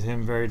happening to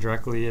him very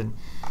directly. And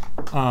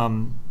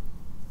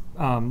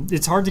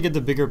it's hard to get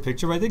the bigger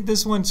picture, but I think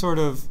this one sort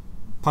of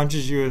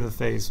punches you in the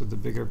face with the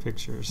bigger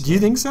picture. So. Do you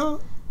think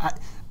so?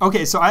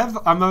 Okay, so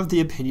I'm of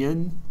the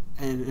opinion,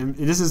 and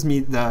this is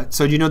me.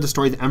 So do you know the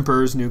story, The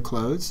Emperor's New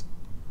Clothes?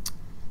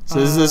 So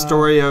this is a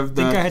story of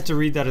the... I think I had to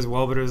read that as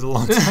well, but it was a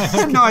long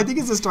time. No, I think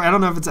it's a story. I don't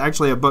know if it's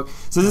actually a book.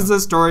 So this is a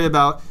story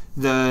about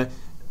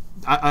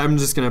I'm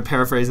just going to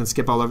paraphrase and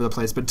skip all over the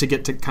place, but to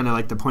get to kind of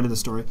like the point of the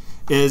story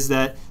is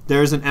that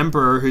there's an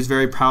emperor who's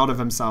very proud of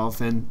himself,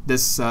 and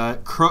this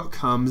crook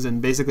comes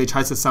and basically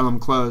tries to sell him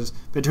clothes.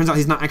 But it turns out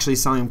he's not actually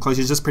selling him clothes.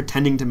 He's just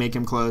pretending to make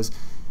him clothes.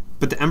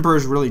 But the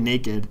emperor's really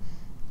naked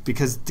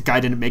because the guy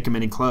didn't make him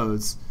any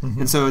clothes.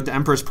 Mm-hmm. And so the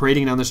emperor's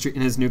parading down the street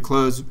in his new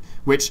clothes,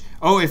 which,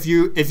 if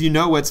you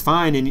know what's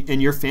fine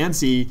and you're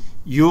fancy,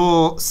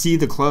 you'll see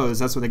the clothes.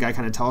 That's what the guy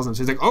kind of tells him. So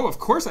he's like, oh, of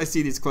course I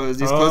see these clothes.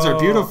 These clothes are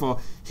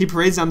beautiful. He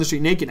parades down the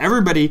street naked.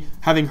 Everybody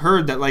having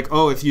heard that, like,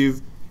 if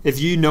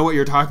you know what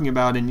you're talking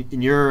about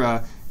and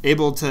you're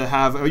able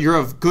to you're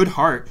of good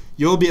heart,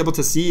 you'll be able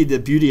to see the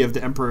beauty of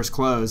the emperor's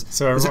clothes.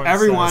 So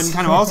everyone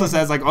kind of also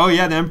says, like, oh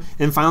yeah, them.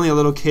 And finally a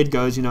little kid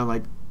goes,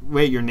 like,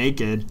 wait, you're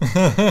naked.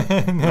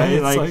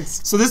 Right?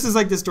 So this is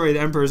like the story of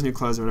the Emperor's New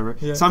Clothes or whatever.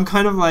 Yeah. So I'm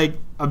kind of like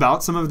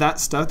about some of that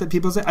stuff that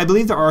people say. I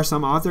believe there are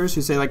some authors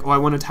who say, like, I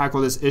want to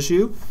tackle this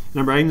issue and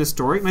I'm writing this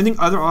story. And I think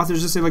other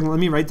authors just say, like, let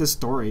me write this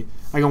story.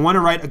 Like, I want to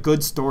write a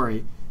good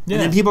story. Yeah,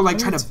 and then people like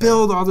try to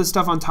build all this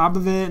stuff on top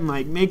of it and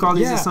like make all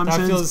these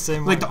assumptions. I feel the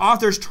same like way. The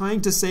author's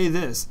trying to say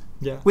this.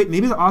 Yeah. Wait,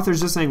 maybe the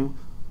author's just saying,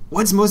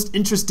 what's most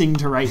interesting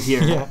to write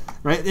here? Yeah.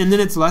 Right? And then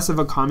it's less of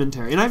a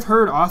commentary. And I've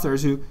heard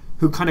authors who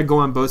kind of go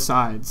on both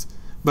sides.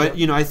 But,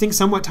 I think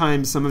somewhat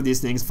times some of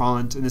these things fall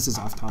into, and this is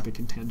off topic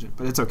and tangent,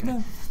 but it's okay.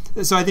 Yeah.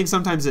 So I think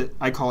sometimes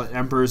I call it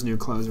Emperor's New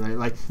Clothes, right?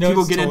 Like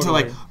people get into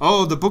like,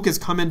 oh, the book is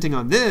commenting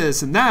on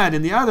this and that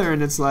and the other,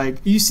 and it's like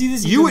you see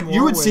this. You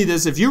would see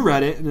this if you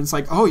read it, and it's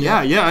like, oh yeah,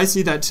 I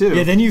see that too.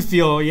 Yeah, then you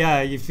feel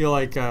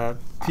like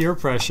peer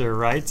pressure,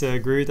 right, to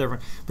agree with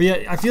everyone. But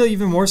yeah, I feel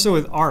even more so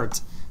with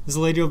art. This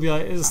lady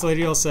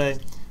will say,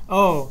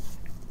 oh,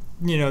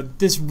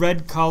 this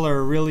red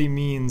color really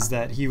means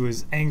that he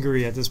was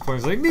angry at this point.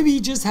 It's like, maybe he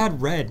just had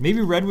red.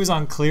 Maybe red was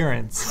on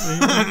clearance.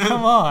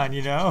 Come on,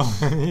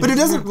 But it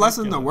doesn't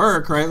lessen the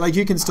work, right? Like,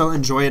 you can still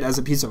enjoy it as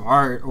a piece of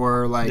art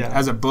or, like,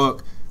 as a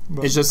book.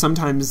 But it's just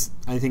sometimes,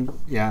 I think,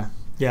 Yeah,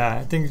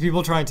 I think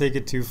people try and take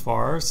it too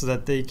far so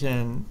that they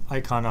can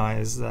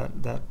iconize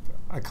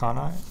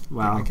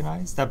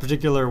that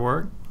particular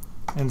work.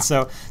 And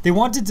so they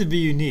want it to be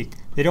unique.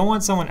 They don't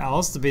want someone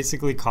else to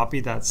basically copy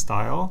that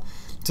style.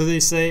 So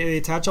they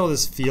attach all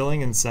this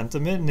feeling and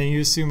sentiment, and then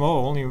you assume,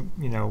 only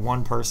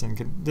one person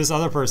this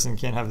other person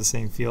can't have the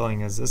same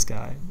feeling as this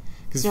guy.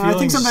 Yeah, I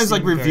think sometimes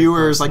like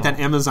reviewers, like that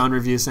Amazon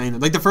review saying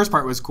that, like the first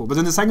part was cool, but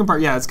then the second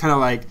part, it's kind of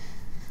like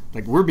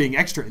we're being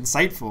extra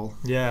insightful.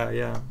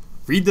 Yeah.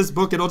 Read this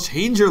book; it'll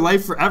change your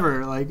life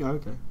forever. Like,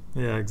 okay.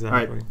 Yeah,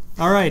 exactly.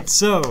 All right,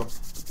 so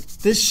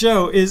this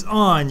show is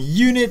on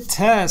unit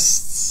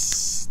tests.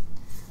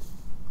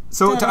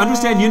 So to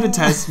understand unit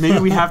tests, maybe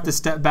we have to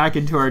step back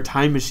into our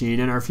time machine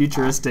in our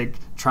futuristic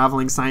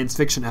traveling science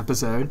fiction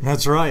episode.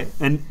 That's right.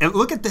 And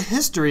look at the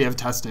history of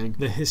testing.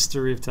 The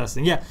history of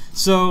testing. Yeah.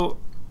 So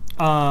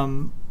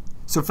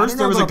first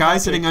there was a guy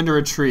sitting under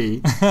a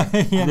tree,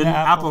 and then an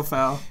apple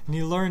fell. And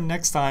you learn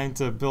next time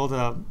to build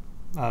a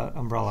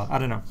umbrella. I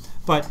don't know.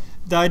 But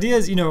the idea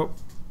is,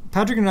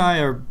 Patrick and I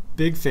are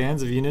big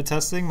fans of unit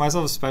testing,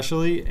 myself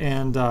especially,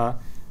 and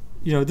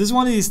this is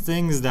one of these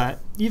things that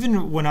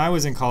even when I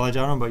was in college,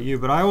 I don't know about you,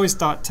 but I always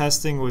thought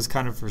testing was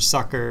kind of for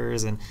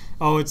suckers, and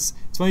it's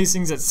one of these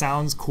things that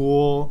sounds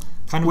cool,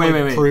 kind of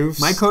like proofs.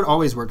 My code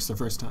always works the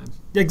first time.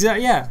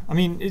 Exactly. Yeah. I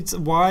mean, it's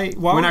why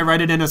when I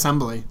write it in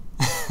assembly.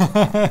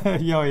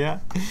 Yeah.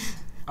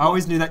 I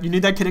always knew that. You knew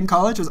that kid in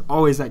college? It was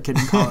always that kid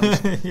in college.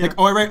 Yeah.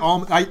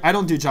 Like, I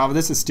don't do Java.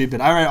 This is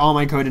stupid. I write all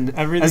my code in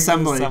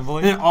assembly.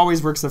 And it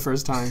always works the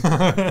first time.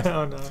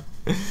 Oh,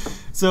 no.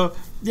 So,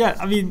 yeah,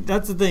 I mean,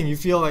 that's the thing. You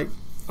feel like,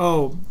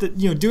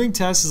 doing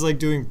tests is like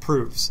doing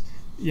proofs.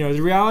 The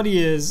reality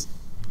is,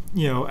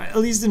 at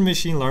least in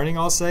machine learning,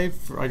 I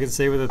can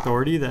say with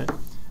authority that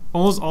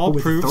almost all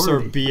proofs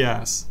are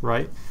BS,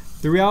 right?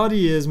 The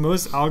reality is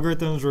most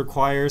algorithms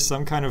require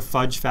some kind of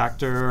fudge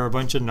factor or a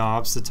bunch of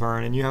knobs to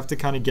turn, and you have to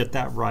kind of get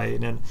that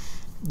right. And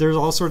there's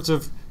all sorts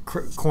of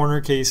corner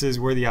cases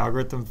where the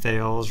algorithm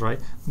fails, right?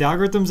 The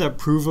algorithms that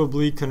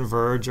provably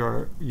converge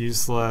are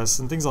useless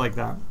and things like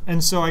that.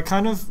 And so I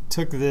kind of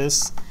took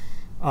this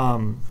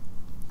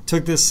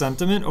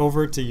sentiment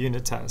over to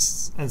unit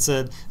tests and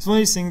said, it's one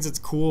of these things that's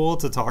cool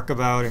to talk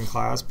about in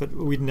class, but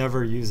we'd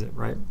never use it,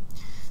 right?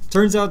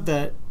 Turns out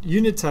that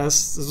unit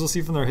tests, as we'll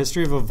see from their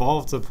history, have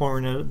evolved to the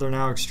point where they're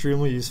now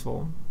extremely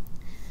useful.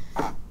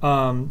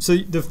 So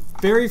the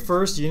very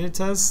first unit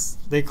tests,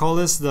 they call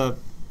this the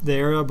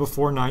era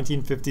before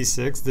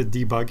 1956, the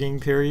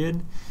debugging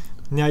period.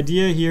 And the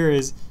idea here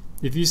is,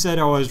 if you said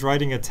I was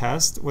writing a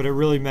test, what it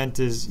really meant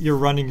is you're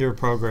running your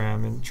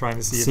program and trying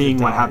to see if it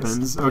dies. What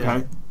happens. Okay.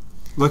 Yeah.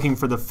 Looking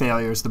for the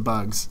failures, the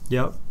bugs.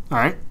 Yep. All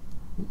right.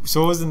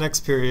 So what was the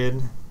next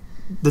period?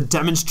 The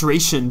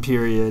demonstration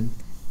period.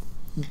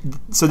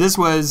 So this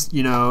was,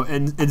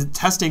 and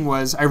testing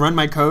was, I run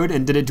my code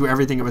and did it do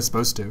everything it was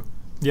supposed to.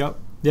 Yep.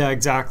 Yeah,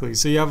 exactly.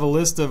 So you have a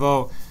list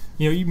of,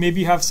 maybe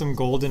you have some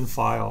golden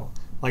file.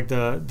 Like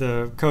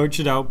the code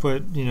should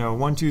output,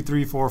 1, 2,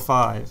 3, 4,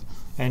 5.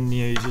 And,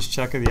 you just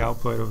check the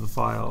output of the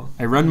file.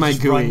 I run my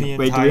GUI.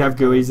 Wait, do we have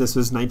GUIs? This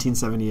was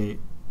 1978.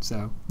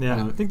 So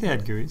yeah, I think they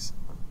had GUIs.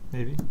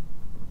 Maybe.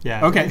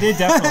 Yeah. Okay. They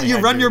definitely you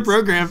run GUIs. Your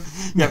program.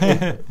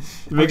 Yeah.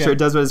 Make sure it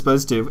does what it's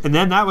supposed to. And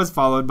then that was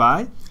followed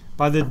by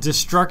the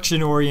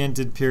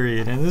destruction-oriented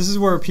period. And this is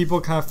where people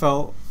kind of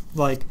felt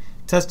like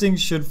testing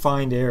should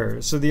find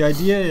errors. So the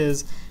idea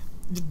is,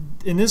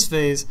 in this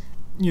phase,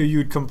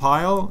 you'd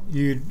compile,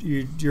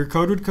 your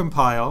code would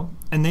compile,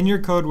 and then your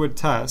code would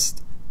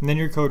test, and then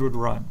your code would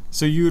run.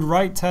 So you would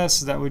write tests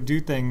that would do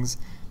things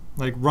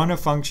like run a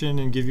function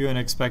and give you an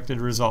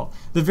expected result.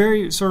 The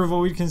very sort of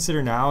what we'd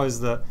consider now is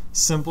the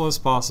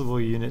simplest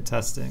possible unit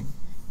testing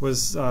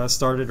was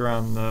started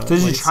around the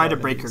because you try to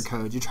break your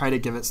code. You try to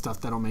give it stuff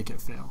that'll make it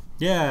fail.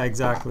 Yeah,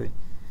 exactly.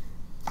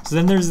 So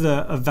then there's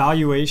the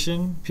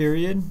evaluation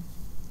period.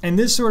 And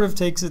this sort of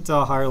takes it to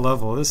a higher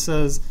level. This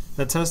says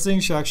that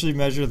testing should actually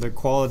measure the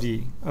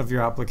quality of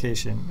your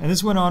application. And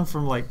this went on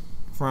from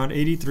around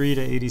 83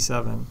 to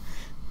 87.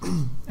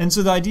 And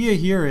so the idea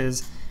here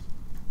is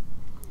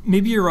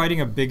maybe you're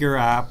writing a bigger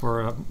app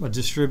or a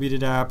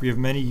distributed app, you have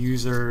many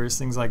users,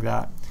 things like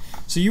that.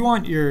 So you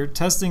want your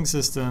testing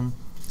system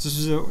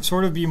to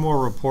sort of be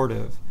more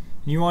reportive.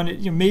 You want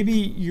it, maybe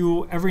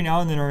you every now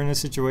and then are in a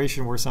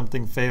situation where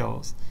something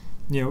fails.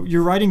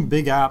 You're writing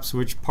big apps,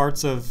 which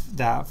parts of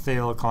that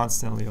fail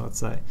constantly, let's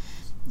say.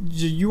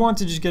 You want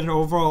to just get an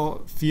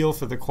overall feel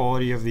for the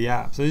quality of the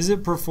app. So is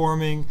it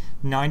performing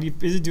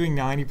is it doing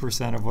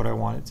 90% of what I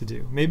want it to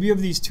do? Maybe you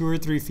have these 2 or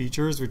 3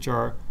 features which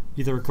are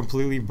either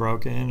completely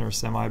broken or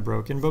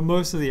semi-broken, but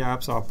most of the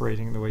app's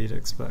operating the way you'd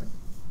expect.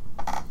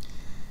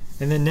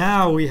 And then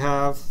now we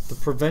have the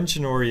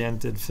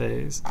prevention-oriented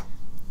phase.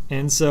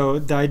 And so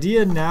the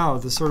idea now,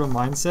 the sort of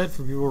mindset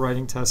for people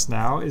writing tests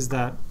now is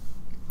that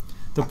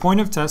the point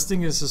of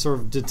testing is to sort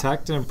of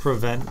detect and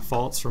prevent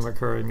faults from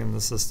occurring in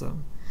the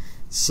system.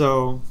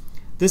 So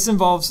this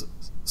involves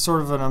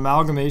sort of an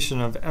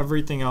amalgamation of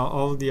everything,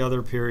 all of the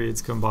other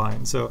periods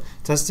combined. So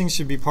testing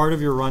should be part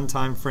of your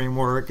runtime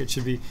framework. It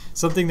should be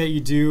something that you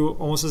do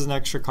almost as an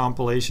extra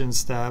compilation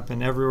step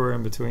and everywhere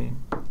in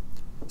between.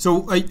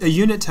 So a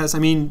unit test, I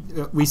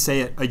mean, we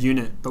say it, a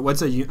unit, but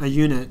what's a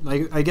unit?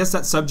 Like, I guess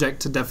that's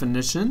subject to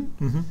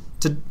definition,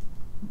 to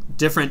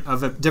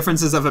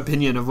differences of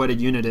opinion of what a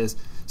unit is.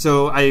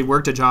 So I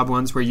worked a job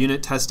once where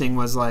unit testing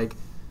was like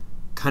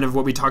kind of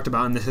what we talked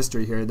about in the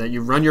history here, that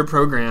you run your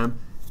program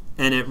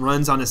and it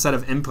runs on a set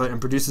of input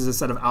and produces a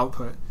set of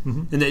output,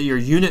 and that you're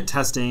unit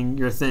testing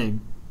your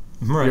thing,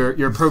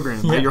 your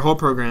program, right? Your whole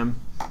program.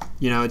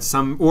 It's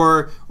some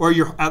or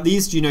you're at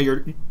least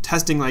you're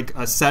testing like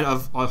a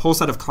whole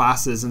set of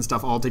classes and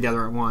stuff all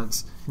together at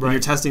once. Right. And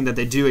you're testing that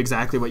they do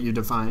exactly what you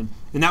define,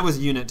 and that was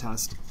a unit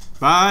test.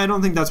 But I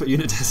don't think that's what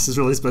unit test is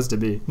really supposed to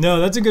be. No,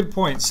 that's a good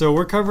point. So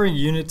we're covering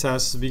unit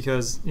tests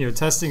because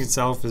testing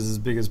itself is as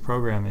big as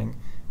programming,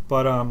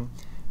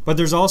 but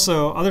there's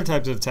also other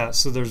types of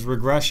tests. So there's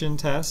regression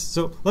tests.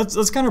 So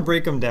let's kind of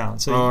break them down.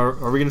 So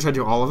are we going to try to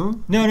do all of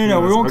them?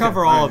 No. We won't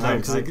cover all of them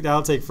because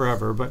that'll take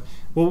forever. But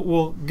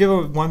we'll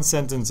give one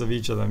sentence of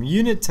each of them.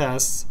 Unit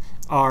tests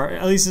are,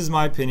 at least is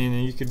my opinion,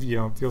 and you could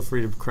feel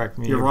free to correct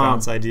me or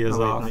bounce ideas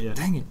off.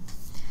 Dang it.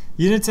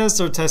 Unit tests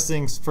are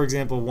testing, for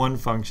example, one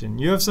function.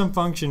 You have some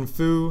function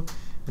foo,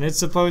 and it's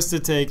supposed to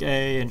take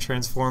A and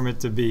transform it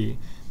to B.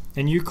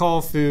 And you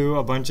call foo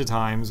a bunch of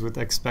times with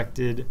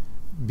expected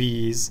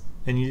B's,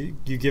 and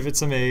you give it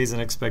some A's and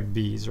expect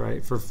B's,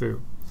 right, for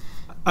foo.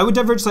 I would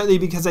diverge slightly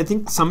because I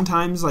think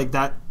sometimes like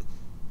that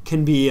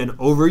can be an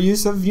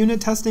overuse of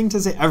unit testing to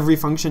say every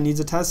function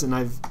needs a test, and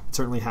I've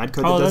certainly had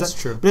code that does that's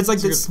that. true. But it's like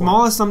That's a the good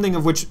smallest something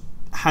of which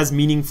has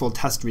meaningful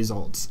test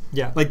results.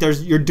 Yeah. Like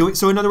you're doing,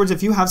 so in other words,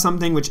 if you have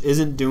something which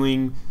isn't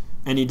doing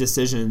any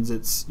decisions,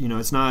 it's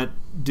it's not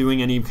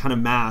doing any kind of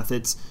math,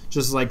 it's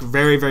just like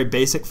very, very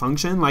basic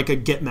function, like a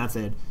get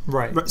method.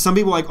 Right. Some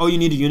people are like, oh, you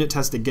need a unit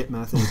test to get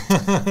method.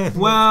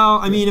 Well,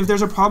 I mean, if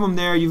there's a problem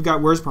there, you've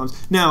got worse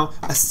problems. Now,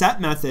 a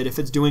set method, if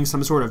it's doing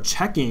some sort of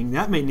checking,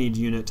 that may need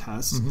unit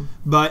tests. Mm-hmm.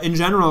 But in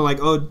general, like,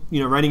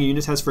 writing a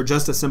unit test for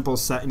just a simple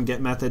set and get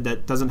method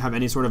that doesn't have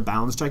any sort of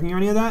balance checking or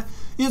any of that,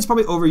 it's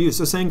probably overused.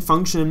 So saying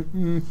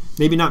function,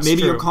 maybe not.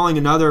 Maybe you're calling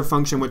another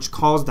function which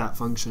calls that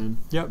function.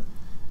 Yep.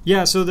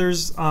 Yeah, so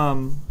there's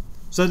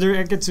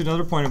it gets to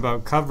another point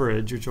about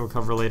coverage, which we'll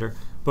cover later.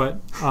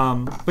 But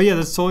yeah,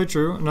 that's totally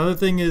true. Another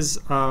thing is,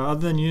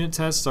 other than unit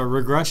tests, are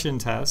regression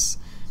tests,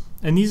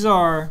 and these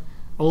are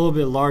a little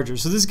bit larger.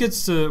 So this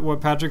gets to what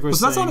Patrick was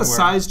saying. So that's not a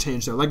size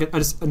change though. Like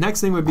a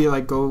next thing would be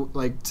like go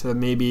like to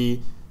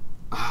maybe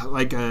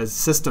like a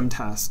system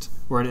test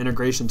or an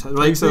integration test.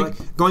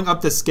 Like going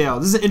up the scale.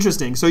 This is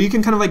interesting. So you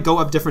can kind of like go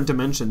up different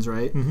dimensions,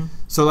 right? Mm-hmm.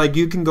 So like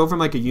you can go from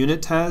like a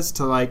unit test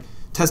to like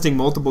testing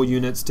multiple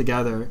units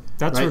together.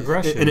 That's right?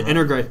 regression. An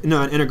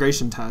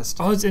integration test.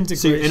 Oh, it's integration.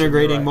 So you're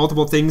integrating right.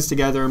 multiple things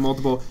together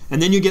and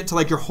then you get to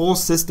like your whole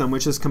system,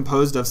 which is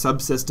composed of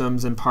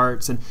subsystems and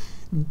parts. And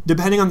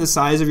depending on the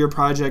size of your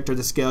project or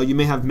the scale, you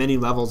may have many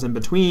levels in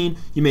between.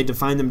 You may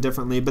define them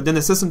differently. But then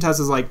the system test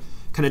is like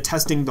kind of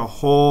testing the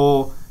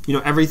whole,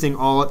 everything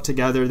all up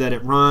together that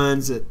it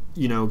runs. It,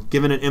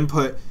 given an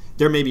input,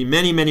 there may be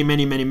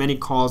many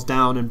calls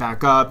down and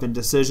back up and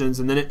decisions,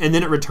 and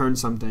then it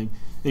returns something.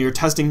 And you're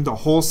testing the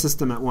whole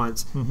system at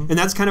once. Mm-hmm. And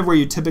that's kind of where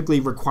you typically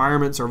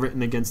requirements are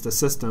written against the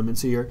system. And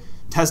so you're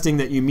testing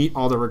that you meet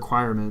all the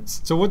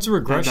requirements. So what's a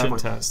regression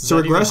test? So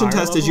regression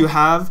test is you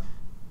have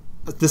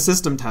the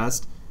system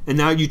test, and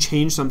now you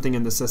change something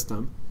in the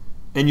system.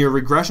 And your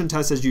regression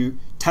test is you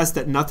test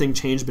that nothing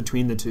changed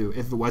between the two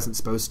if it wasn't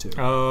supposed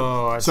to.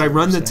 Oh, so I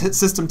run the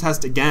system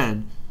test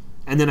again,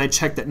 and then I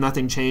check that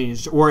nothing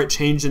changed, or it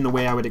changed in the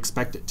way I would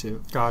expect it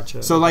to.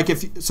 Gotcha. So like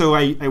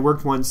I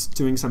worked once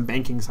doing some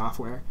banking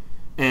software.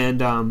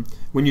 And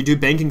when you do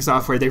banking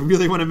software, they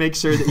really want to make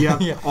sure that you have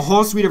a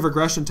whole suite of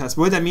regression tests.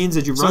 But what that means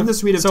is you run the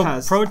suite of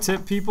tests. So pro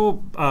tip, people,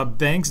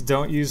 banks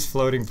don't use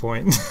floating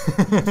point.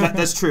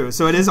 That's true.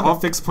 So it is all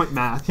fixed point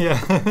math.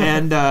 Yeah.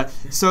 And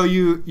so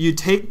you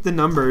take the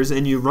numbers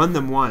and you run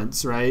them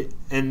once, right?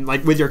 And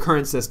like with your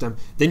current system,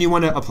 then you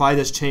want to apply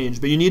this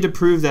change. But you need to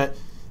prove that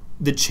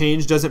the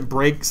change doesn't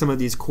break some of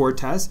these core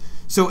tests.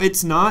 So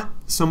it's not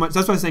so much,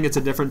 that's why I'm saying it's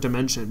a different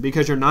dimension,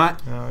 because you're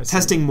not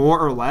testing more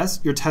or less,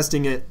 you're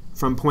testing it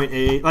from point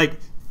A, like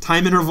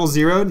time interval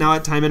 0, now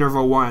at time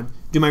interval 1,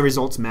 do my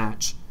results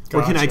match?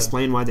 Gotcha. Or can I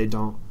explain why they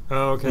don't?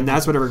 Oh, okay. And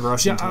that's what a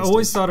regression test is. I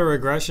always thought a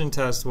regression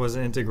test was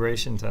an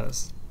integration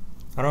test.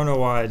 I don't know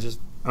why, I just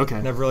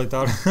never really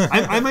thought.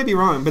 I might be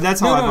wrong, but that's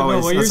how I've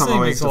always. What you're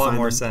saying makes a lot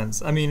more them.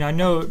 sense. I mean, I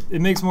know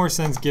it makes more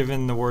sense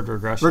given the word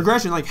regression.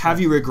 Regression, like have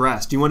you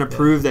regressed? You want to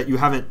prove that you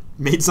haven't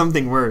made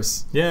something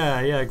worse. Yeah,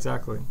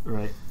 exactly.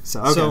 Right.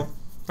 So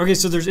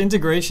so there's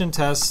integration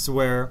tests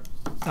where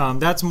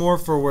that's more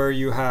for where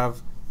you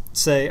have,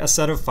 say, a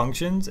set of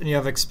functions and you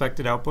have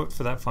expected output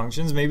for that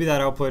functions. Maybe that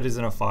output is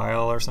in a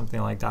file or something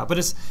like that, but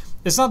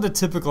it's not the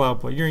typical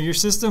output. Your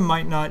system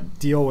might not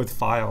deal with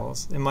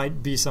files. It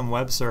might be some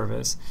web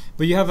service,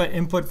 but you have an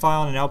input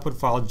file and an output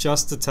file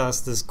just to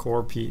test this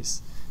core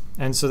piece.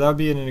 And so that would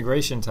be an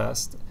integration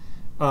test.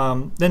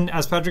 Then,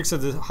 as Patrick said,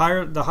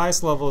 the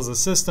highest level is a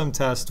system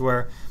test,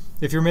 where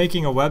if you're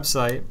making a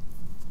website,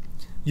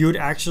 you would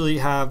actually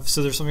have,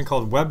 so there's something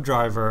called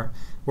WebDriver,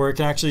 where it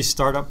can actually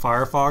start up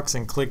Firefox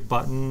and click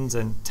buttons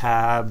and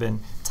tab and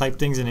type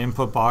things in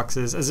input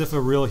boxes as if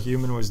a real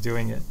human was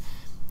doing it.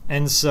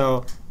 And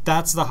so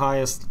that's the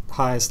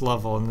highest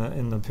level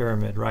in the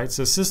pyramid, right?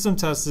 So system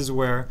test is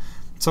where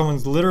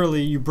someone's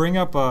literally, you bring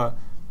up a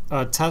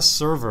test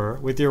server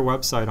with your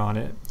website on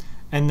it,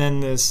 and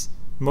then this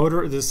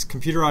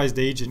computerized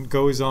agent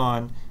goes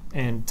on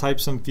and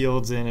types some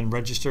fields in and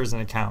registers an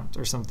account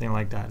or something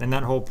like that, and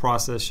that whole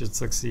process should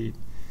succeed.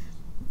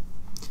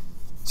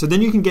 So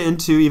then you can get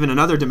into even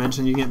another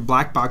dimension. You get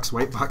black box,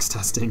 white box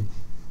testing.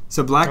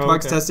 So black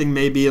box testing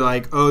may be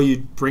like,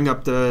 you bring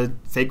up the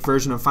fake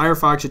version of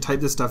Firefox, you type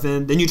this stuff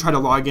in, then you try to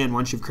log in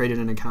once you've created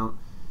an account,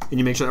 and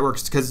you make sure that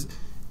works, because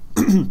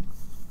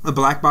a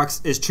black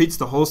box treats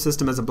the whole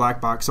system as a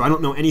black box, so I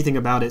don't know anything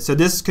about it. So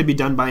this could be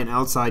done by an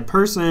outside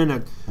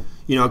person,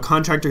 a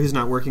contractor who's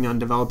not working on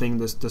developing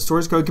the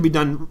source code could be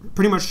done,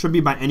 pretty much should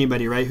be by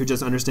anybody, right, who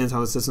just understands how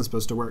the system's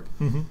supposed to work.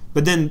 Mm-hmm.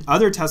 But then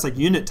other tests like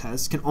unit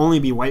tests can only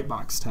be white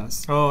box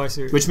tests. Oh, I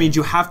see. Which means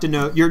you have to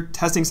know, you're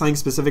testing something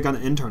specific on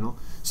the internal.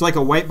 So like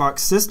a white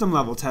box system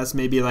level test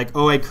may be like,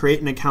 oh, I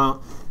create an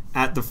account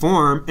at the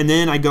form, and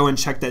then I go and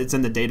check that it's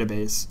in the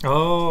database.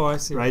 Oh, I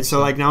see. Right, so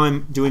like now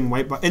I'm doing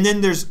white box, and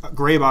then there's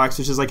gray box,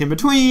 which is like in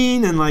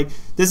between, and like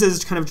this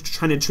is kind of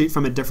trying to treat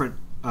from a different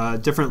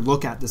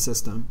look at the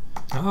system.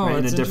 Oh, right, in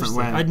a that's different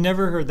way. I'd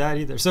never heard that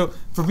either. So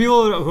for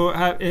people who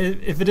have,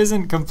 if it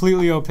isn't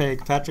completely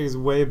opaque, Patrick is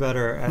way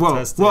better at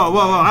testing. Whoa!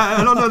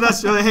 I don't know.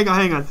 That's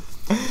hang on.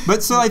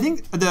 But so I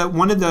think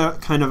one of the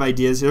kind of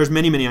ideas, there's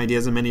many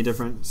ideas in many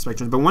different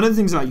spectrums, but one of the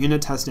things about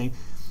unit testing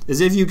is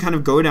if you kind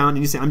of go down and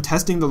you say, I'm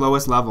testing the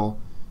lowest level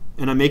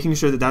and I'm making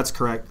sure that that's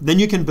correct, then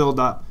you can build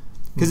up.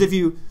 Because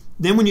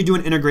then when you do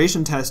an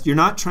integration test, you're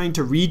not trying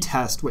to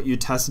retest what you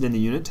tested in the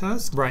unit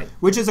test, right?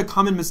 Which is a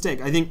common mistake.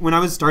 I think when I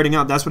was starting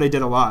out, that's what I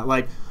did a lot.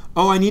 Like,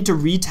 oh, I need to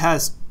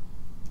retest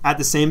at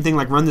the same thing,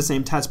 like run the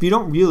same test. But you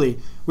don't really.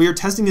 What you're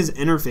testing is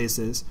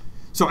interfaces.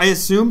 So I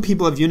assume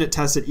people have unit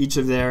tested each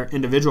of their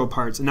individual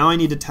parts, and now I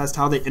need to test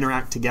how they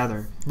interact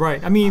together.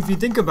 Right. I mean, if you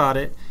think about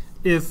it,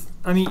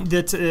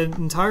 the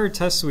entire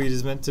test suite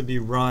is meant to be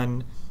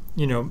run,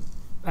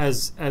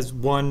 as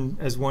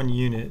one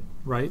unit,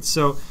 right?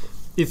 So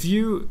if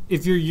your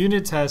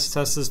unit test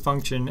tests this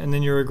function and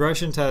then your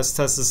regression test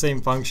tests the same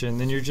function,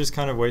 then you're just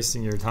kind of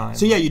wasting your time.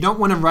 So yeah, you don't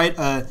want to write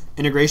a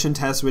integration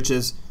test which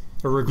is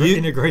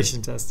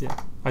integration test. Yeah,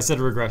 I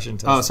said regression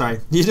test. Oh, sorry.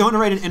 You don't want to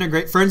write an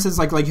integrate. For instance,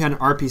 like you had an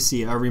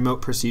RPC, a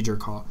remote procedure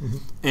call, mm-hmm.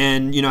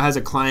 and has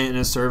a client and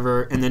a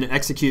server, and then it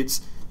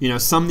executes.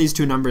 Sum these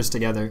two numbers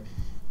together.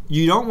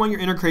 You don't want your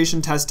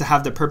integration test to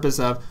have the purpose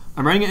of,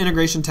 I'm writing an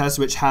integration test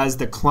which has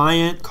the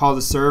client call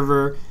the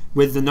server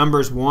with the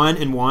numbers 1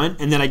 and 1,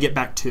 and then I get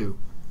back 2.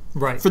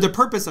 Right. For the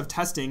purpose of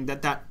testing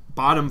that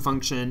bottom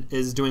function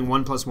is doing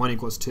 1 + 1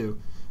 =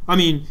 2. I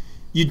mean,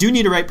 you do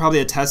need to write probably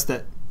a test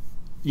that,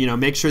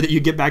 make sure that you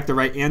get back the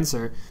right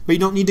answer, but you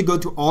don't need to go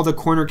through all the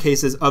corner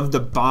cases of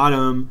the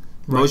bottom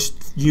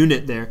most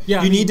unit there.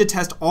 Yeah, you need to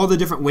test all the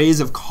different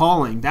ways of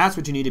calling. That's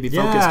what you need to be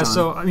focused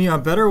on. Yeah, so a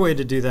better way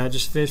to do that,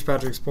 just to finish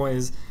Patrick's point,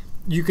 is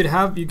you could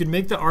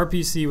make the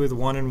RPC with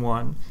 1 and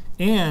 1,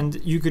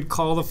 and you could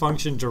call the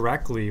function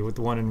directly with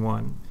 1 and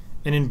 1.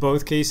 And in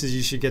both cases,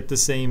 you should get the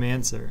same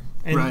answer.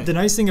 And the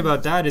nice thing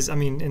about that is,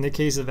 in the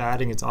case of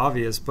adding, it's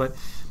obvious, but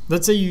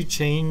let's say you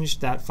change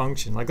that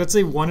function. Like, let's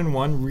say 1 and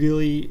 1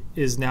 really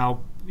is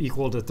now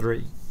equal to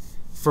 3.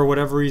 For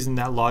whatever reason,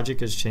 that logic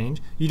has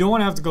changed. You don't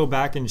want to have to go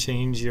back and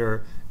change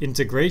your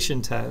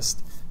integration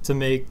test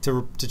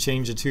to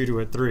change a 2 to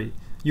a 3.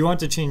 You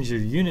want to change your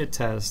unit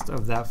test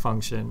of that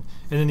function,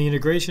 and then the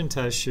integration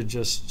test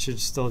should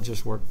still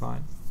work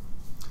fine.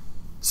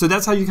 So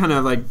that's how you kind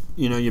of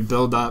you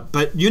build up.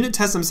 But unit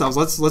tests themselves,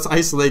 let's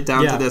isolate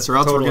down to this, or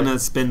else we're going to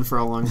spin for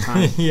a long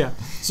time. Yeah.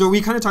 So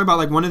we kind of talk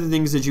about one of the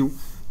things that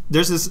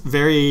there's this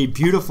very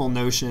beautiful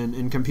notion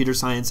in computer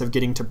science of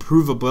getting to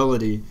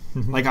provability.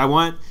 Mm-hmm. Like I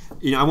want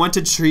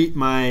to treat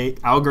my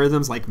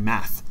algorithms like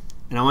math,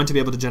 and I want to be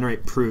able to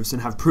generate proofs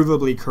and have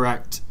provably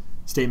correct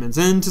statements.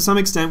 And to some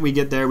extent we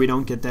get there, we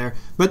don't get there.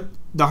 But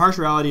the harsh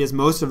reality is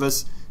most of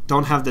us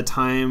don't have the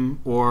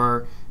time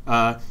or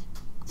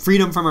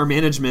freedom from our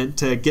management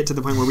to get to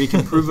the point where we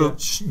can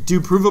do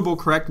provable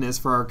correctness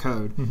for our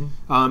code.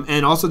 Mm-hmm.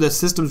 And also the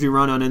systems we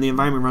run on and the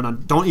environment we run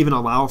on don't even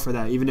allow for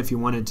that, even if you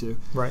wanted to.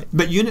 Right.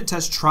 But unit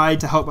tests try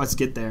to help us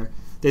get there.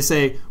 They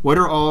say, what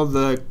are all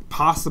the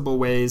possible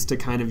ways to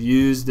kind of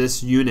use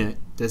this unit,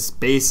 this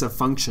base of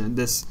function,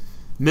 this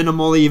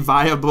minimally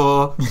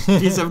viable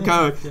piece of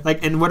code,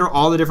 and what are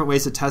all the different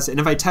ways to test it?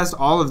 And if I test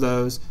all of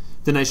those,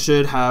 then I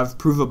should have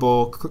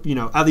provable,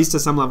 at least to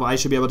some level, I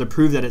should be able to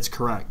prove that it's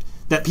correct,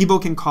 that people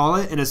can call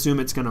it and assume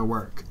it's going to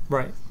work.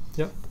 Right.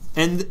 Yep.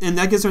 And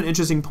that gets to an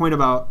interesting point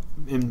about,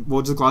 and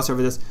we'll just gloss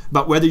over this,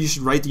 about whether you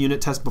should write the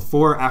unit test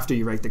before or after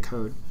you write the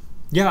code.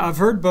 Yeah, I've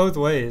heard both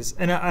ways.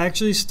 And I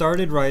actually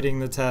started writing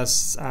the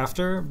tests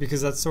after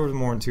because that's sort of a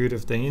more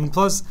intuitive thing. And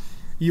plus,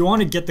 you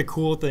want to get the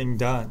cool thing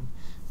done.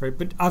 Right,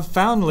 but I've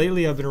found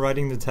lately I've been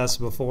writing the tests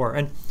before.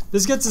 And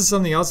this gets to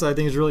something else that I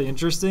think is really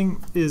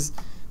interesting is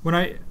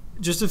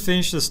just to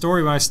finish the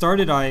story, when I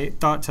started, I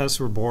thought tests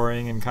were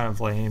boring and kind of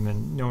lame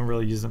and no one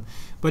really used them.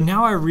 But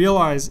now I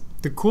realize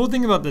the cool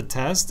thing about the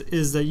test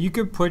is that you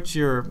could put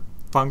your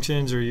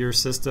functions or your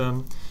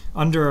system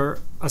under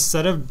a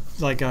state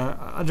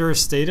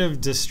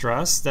of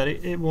distress that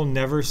it will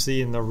never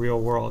see in the real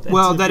world.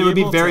 And that it would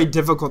be very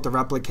difficult to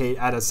replicate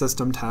at a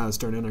system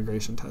test or an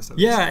integration test.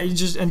 Yeah,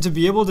 and to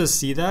be able to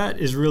see that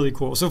is really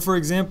cool. So for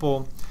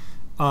example,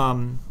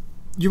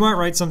 you might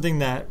write something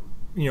that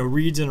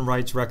reads and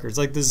writes records,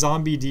 like the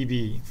zombie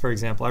DB, for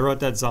example. I wrote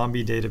that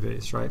zombie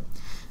database, right?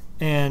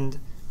 And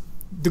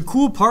the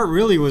cool part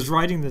really was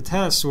writing the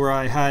tests where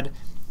I had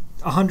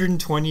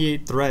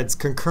 128 threads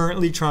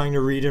concurrently trying to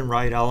read and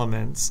write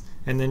elements,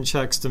 and then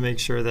checks to make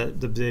sure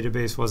that the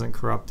database wasn't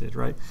corrupted,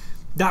 right?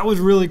 that was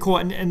really cool.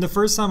 And the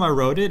first time I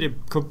wrote it,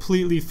 it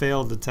completely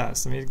failed the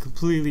test. I mean, it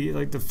completely,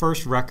 like the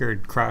first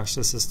record crashed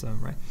the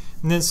system, right?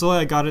 And then slowly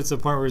I got it to the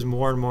point where it was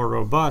more and more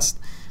robust.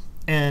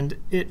 And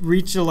it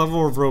reached a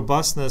level of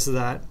robustness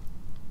that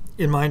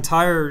in my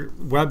entire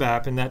web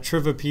app, in that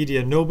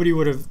Trivipedia, nobody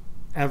would have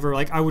ever,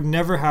 like, I would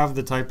never have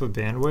the type of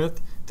bandwidth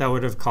that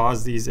would have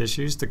caused these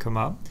issues to come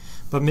up.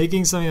 But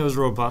making something that was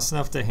robust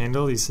enough to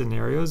handle these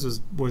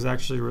scenarios was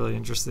actually really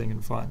interesting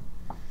and fun.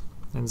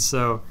 And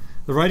so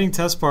the writing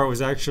test part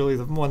was actually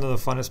one of the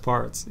funnest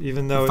parts,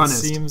 even though it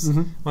seems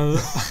one of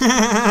the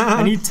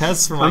I need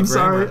tests for my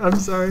grammar. I'm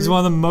sorry. It's one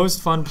of the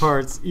most fun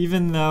parts,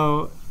 even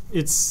though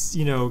it's,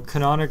 you know,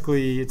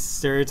 canonically it's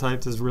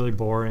stereotyped as really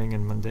boring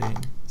and mundane.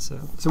 So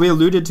we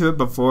alluded to it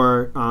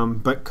before,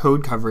 but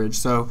code coverage.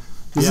 So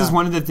this is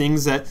one of the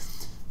things that,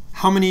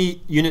 how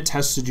many unit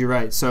tests did you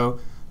write? So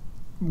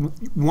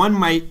one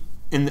might,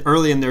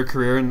 early in their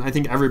career, and I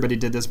think everybody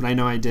did this, but I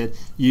know I did,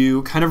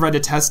 you kind of write a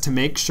test to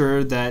make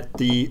sure that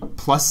the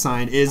plus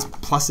sign is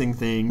plussing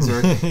things,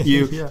 or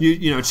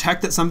you know,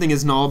 check that something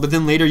is null, but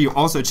then later you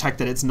also check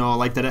that it's null,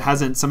 like that it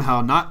hasn't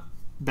somehow not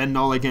been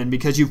null again,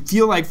 because you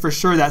feel like for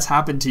sure that's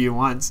happened to you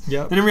once.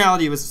 Yep. And in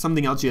reality it was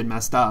something else you had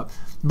messed up.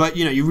 But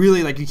you know, you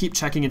really, like, you keep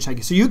checking and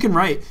checking. So you can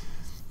write,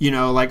 you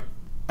know, like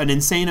an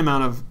insane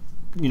amount of,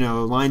 you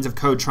know, lines of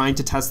code trying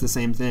to test the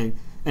same thing.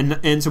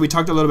 And so we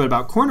talked a little bit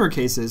about corner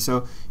cases.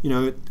 So, you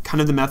know, kind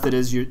of the method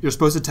is you're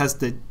supposed to test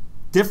the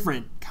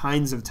different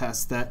kinds of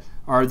tests that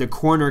are the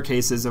corner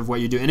cases of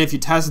what you do. And if you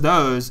test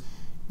those,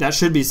 that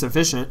should be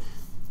sufficient.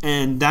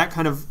 And that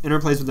kind of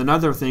interplays with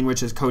another thing,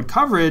 which is code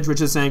coverage, which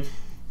is saying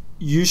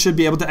you should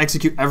be able to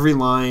execute every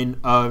line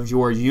of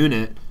your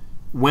unit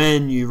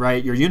when you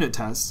write your unit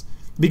tests.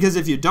 Because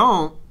if you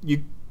don't,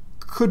 you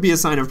could be a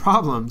sign of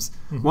problems.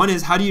 Mm-hmm. One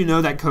is, how do you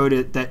know that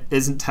code that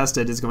isn't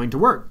tested is going to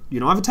work? You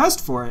don't have a test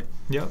for it.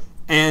 Yep.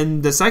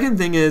 And the second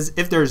thing is,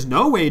 if there's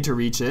no way to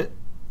reach it,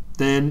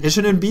 then it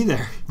shouldn't be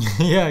there.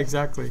 Yeah,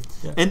 exactly.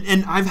 Yeah.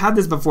 And I've had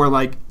this before,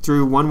 like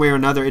through one way or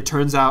another, it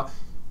turns out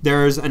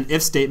there's an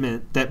if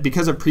statement that,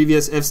 because of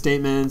previous if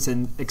statements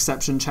and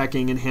exception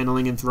checking and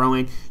handling and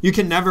throwing, you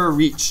can never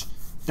reach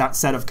that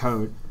set of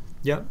code.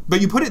 Yep. But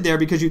you put it there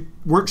because you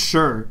weren't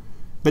sure.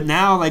 But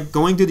now, like,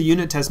 going through the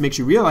unit test makes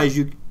you realize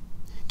you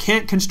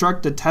can't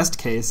construct a test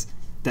case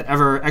that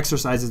ever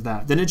exercises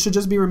that. Then it should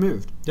just be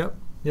removed. Yep.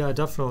 Yeah,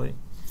 definitely.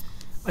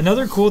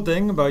 Another cool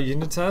thing about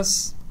unit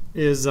tests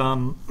is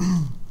one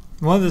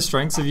of the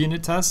strengths of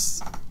unit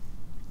tests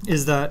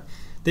is that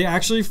they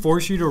actually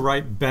force you to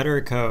write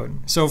better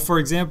code. So, for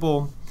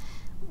example,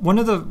 when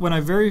I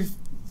very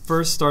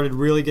first started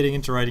really getting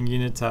into writing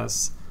unit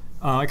tests,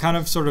 I kind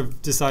of sort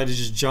of decided to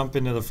just jump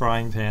into the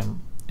frying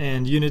pan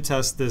and unit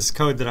test this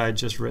code that I had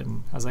just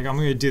written. I was like, I'm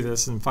going to do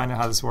this and find out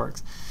how this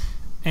works.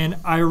 And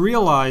I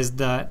realized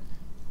that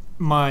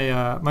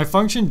my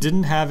function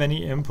didn't have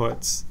any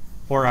inputs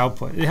or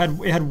output. It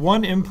had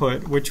one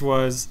input, which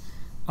was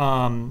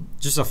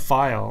just a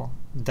file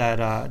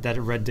that it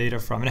read data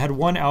from. It had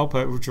one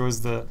output, which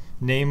was the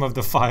name of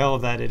the file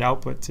that it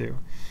output to.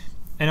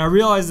 And I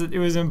realized that it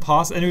was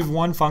impossible, and it was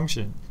one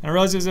function. And I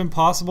realized it was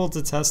impossible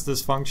to test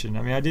this function.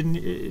 I mean,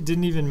 it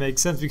didn't even make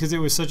sense because it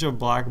was such a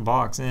black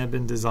box and it had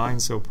been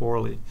designed so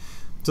poorly.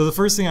 So the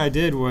first thing I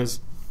did was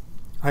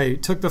I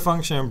took the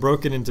function and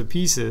broke it into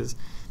pieces.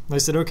 And I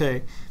said,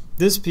 okay,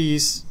 this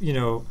piece, you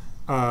know,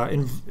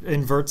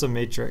 inverts a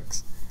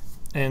matrix.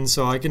 And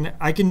so I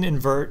can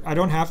invert, I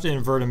don't have to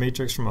invert a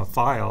matrix from a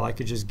file. I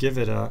could just give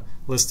it a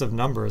list of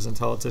numbers and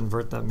tell it to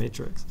invert that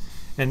matrix.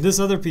 And this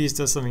other piece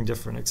does something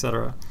different,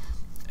 etc.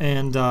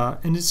 And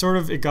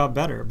it got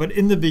better. But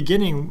in the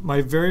beginning,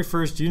 my very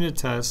first unit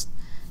test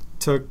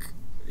took,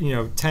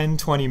 10,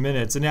 20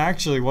 minutes, and it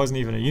actually wasn't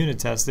even a unit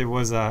test. It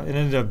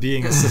ended up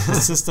being a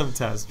system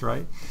test,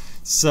 right?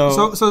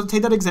 So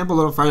take that example a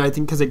little farther, I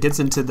think, because it gets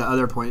into the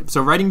other point.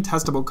 So writing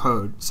testable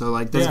code. So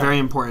that's very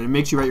important. It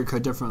makes you write your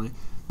code differently.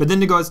 But then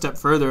to go a step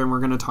further, and we're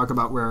going to talk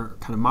about where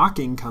kind of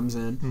mocking comes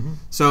in. Mm-hmm.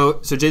 So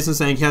Jason's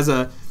saying he has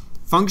a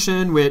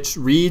function which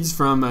reads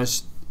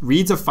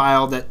a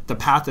file that the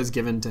path is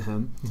given to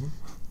him,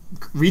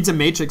 mm-hmm. reads a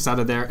matrix out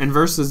of there,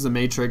 inverses the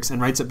matrix,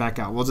 and writes it back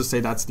out. We'll just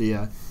say that's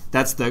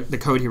the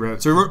code he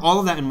wrote. So he wrote all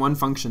of that in one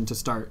function to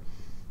start.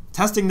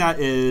 Testing that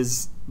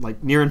is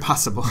like near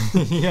impossible.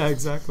 Yeah,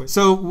 exactly.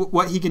 So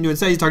what he can do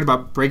instead, he's talking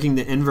about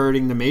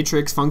inverting the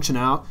matrix function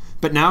out,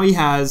 but now he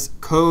has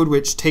code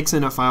which takes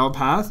in a file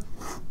path,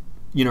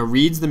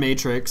 reads the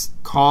matrix,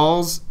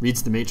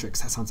 reads the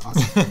matrix, that sounds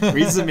awesome,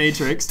 reads the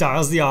matrix,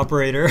 dials the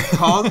operator,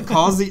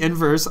 calls the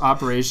inverse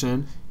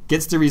operation,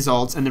 gets the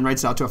results, and then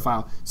writes it out to a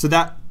file. So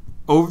that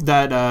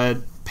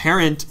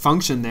parent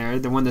function there,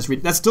 the one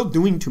that's still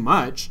doing too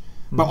much,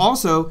 mm-hmm. but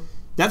also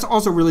that's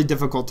also really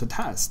difficult to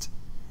test.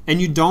 And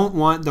you don't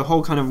want the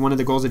whole kind of one of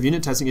the goals of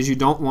unit testing is you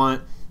don't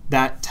want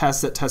that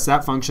test that tests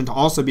that function to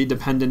also be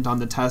dependent on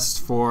the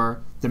test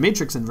for the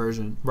matrix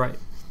inversion. Right.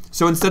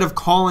 So instead of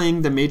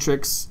calling the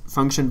matrix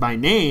function by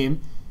name,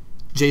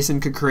 Jason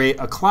could create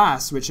a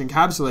class which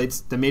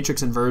encapsulates the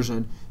matrix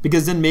inversion,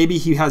 because then maybe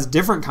he has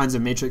different kinds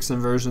of matrix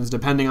inversions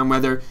depending on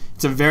whether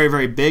it's a very,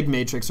 very big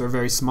matrix or a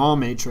very small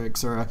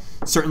matrix or a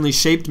certainly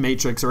shaped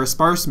matrix or a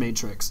sparse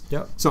matrix.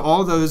 Yep. So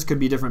all those could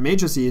be different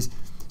matrices.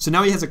 So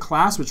now he has a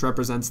class which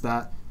represents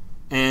that,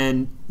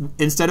 and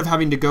instead of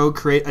having to go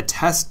create a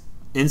test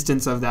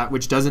instance of that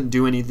which doesn't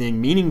do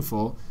anything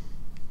meaningful,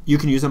 you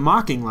can use a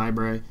mocking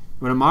library.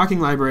 What a mocking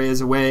library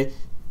is a way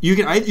you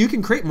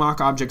can create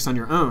mock objects on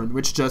your own,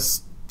 which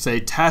just say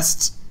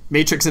test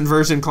matrix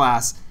inversion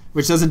class,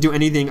 which doesn't do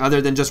anything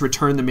other than just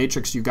return the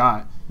matrix you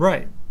got.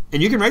 Right.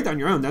 And you can write that on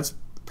your own. That's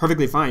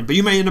perfectly fine. But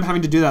you may end up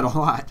having to do that a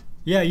lot.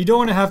 Yeah, you don't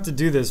want to have to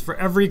do this. For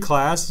every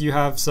class, you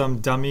have some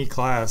dummy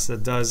class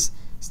that does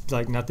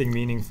like nothing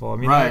meaningful. I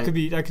mean, right.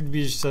 that could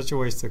be such a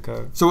waste of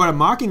code. So what a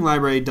mocking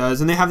library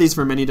does, and they have these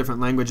for many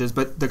different languages,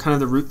 but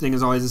the root thing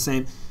is always the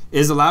same,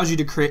 is allows you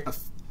to create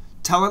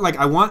tell it like,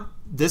 I want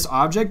this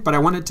object, but I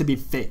want it to be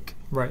fake.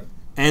 Right.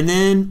 And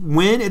then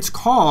when it's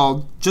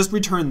called, just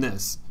return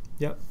this.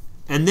 Yep.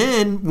 And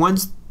then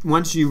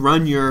once you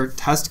run your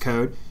test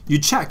code, you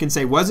check and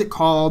say, was it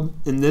called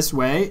in this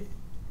way?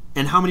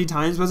 And how many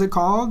times was it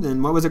called?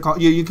 And what was it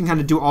called? You can kind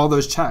of do all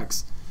those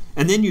checks.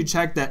 And then you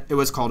check that it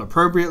was called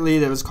appropriately,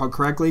 that it was called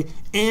correctly,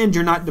 and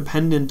you're not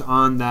dependent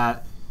on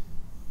that.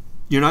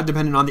 You're not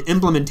dependent on the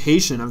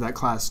implementation of that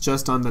class,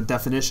 just on the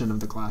definition of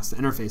the class, the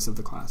interface of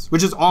the class,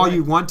 which is all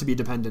you want to be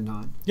dependent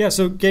on. Yeah,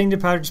 so getting to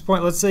Patrick's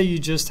point, let's say you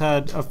just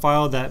had a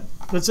file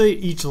let's say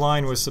each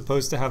line was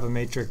supposed to have a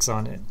matrix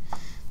on it.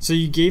 So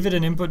you gave it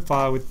an input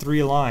file with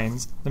 3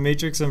 lines. The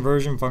matrix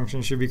inversion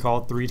function should be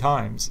called 3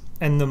 times.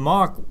 And the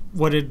mock,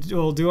 what it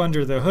will do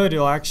under the hood,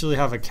 it'll actually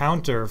have a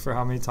counter for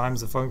how many times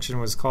the function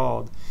was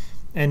called.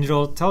 And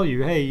it'll tell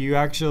you, hey, you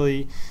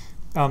actually...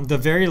 the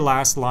very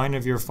last line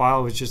of your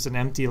file was just an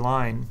empty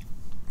line,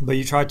 but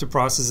you tried to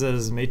process it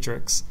as a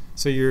matrix.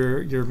 So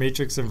your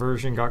matrix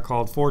inversion got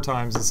called 4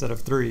 times instead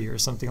of 3 or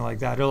something like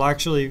that. It'll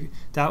actually,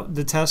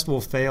 the test will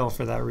fail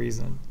for that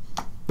reason.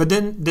 But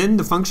then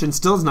the function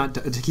still is not,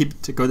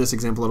 to go this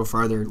example a little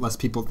farther, lest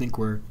people think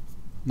we're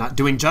not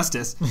doing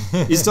justice,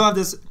 you still have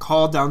this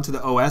call down to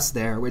the OS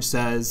there, which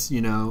says,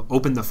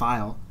 open the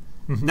file.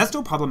 And that's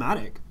still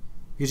problematic,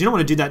 because you don't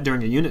want to do that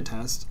during a unit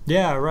test.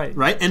 Yeah, right.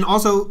 Right? And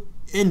also,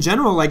 in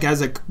general, like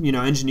as a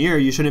engineer,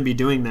 you shouldn't be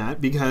doing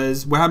that,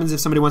 because what happens if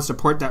somebody wants to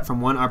port that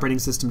from one operating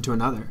system to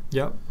another?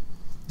 Yep.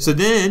 So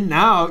then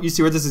now you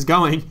see where this is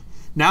going.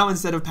 Now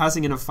instead of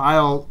passing in a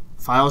file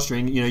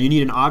string, you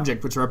need an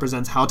object which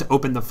represents how to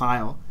open the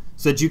file,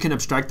 so that you can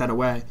abstract that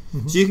away.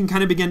 So you can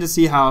kind of begin to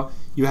see how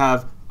you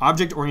have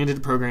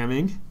object-oriented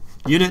programming,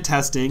 unit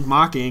testing,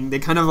 mocking. They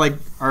kind of like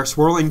are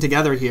swirling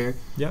together here.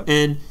 Yep.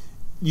 And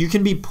you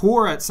can be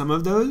poor at some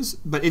of those,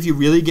 but if you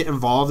really get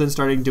involved in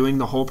starting doing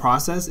the whole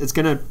process, it's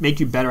going to make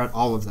you better at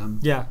all of them.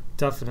 Yeah,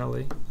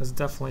 definitely. That's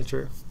definitely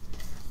true.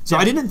 So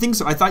I didn't think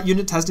so. I thought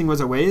unit testing was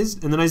a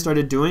waste, and then I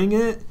started doing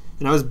it,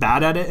 and I was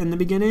bad at it in the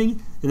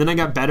beginning, and then I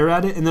got better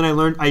at it, and then I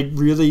learned I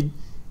really,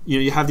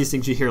 you have these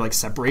things you hear like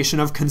separation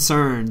of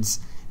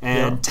concerns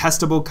and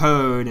testable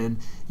code and,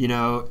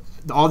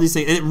 all these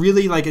things. And it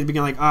really it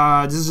became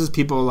like, this is just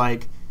people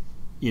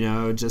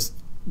just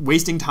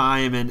wasting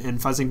time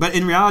and fussing. But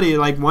in reality,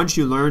 once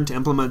you learn to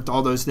implement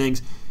all those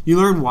things, you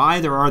learn why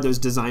there are those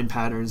design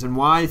patterns and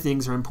why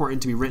things are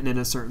important to be written in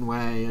a certain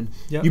way, and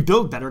you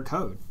build better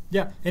code.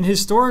 Yeah, and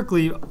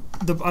historically,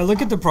 I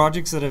look at the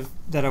projects that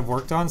I've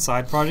worked on,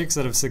 side projects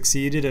that have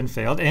succeeded and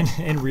failed,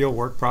 and real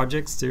work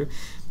projects too.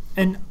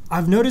 And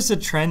I've noticed a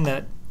trend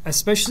that,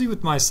 especially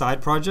with my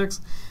side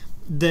projects,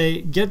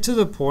 they get to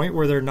the point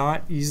where they're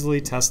not easily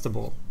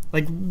testable.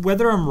 Like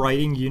whether I'm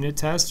writing unit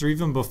tests or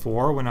even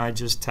before when I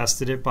just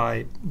tested it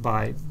by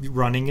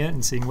running it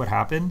and seeing what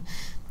happened,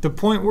 the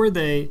point where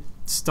they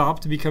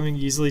stopped becoming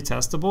easily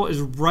testable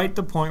is right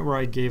the point where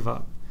I gave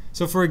up.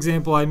 So for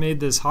example, I made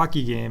this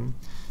hockey game,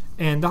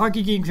 and the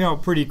hockey game came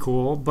out pretty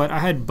cool, but I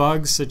had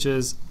bugs such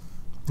as,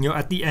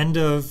 at the end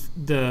of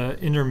the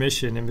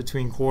intermission in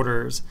between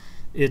quarters,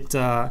 it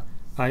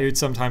would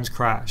sometimes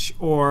crash.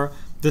 Or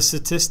the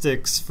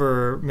statistics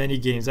for many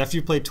games, after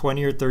you play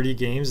 20 or 30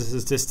 games, the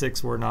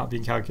statistics were not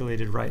being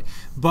calculated right.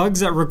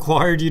 Bugs that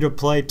required you to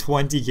play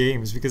 20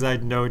 games because I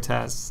had no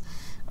tests.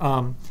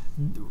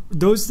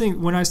 Those things,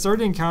 when I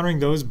started encountering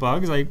those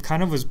bugs, I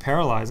kind of was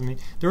paralyzed. I mean,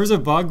 there was a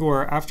bug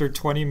where after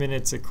 20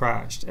 minutes it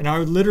crashed, and I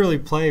would literally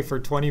play for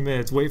 20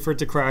 minutes, wait for it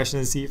to crash, and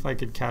then see if I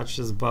could catch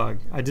this bug.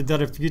 I did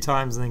that a few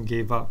times and then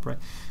gave up, right?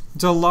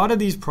 So a lot of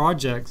these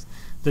projects,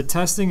 the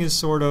testing is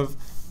sort of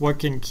what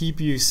can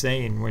keep you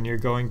sane when you're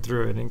going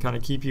through it and kind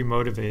of keep you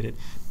motivated.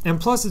 And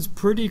plus, it's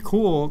pretty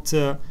cool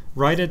to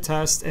write a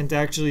test and to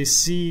actually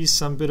see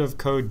some bit of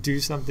code do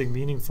something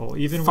meaningful,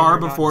 even far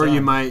when before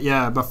you might,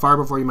 but far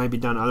before you might be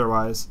done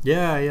otherwise.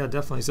 Yeah,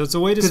 definitely. So it's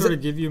a way to sort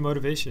of give you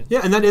motivation.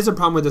 Yeah, and that is a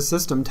problem with a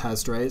system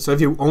test, right? So if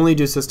you only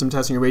do system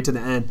testing, you wait to the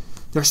end,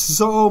 there's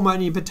so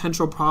many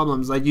potential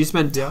problems. Like you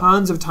spend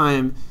tons of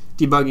time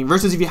debugging.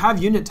 Versus if you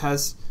have unit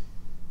tests,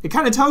 it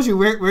kind of tells you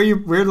where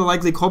the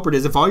likely culprit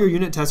is. If all your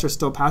unit tests are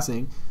still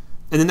passing,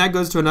 And then that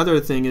goes to another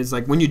thing is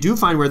like when you do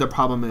find where the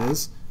problem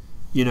is,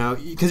 you know,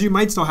 because you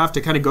might still have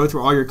to kind of go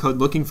through all your code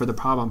looking for the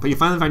problem, but you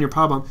finally find your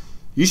problem,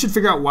 you should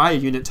figure out why a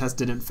unit test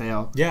didn't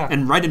fail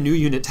and write a new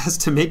unit test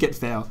to make it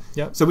fail.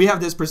 Yep. So we have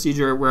this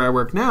procedure where I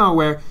work now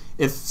where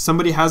if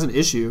somebody has an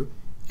issue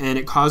and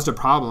it caused a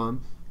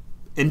problem,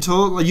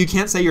 until you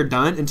can't say you're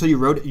done until you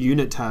wrote a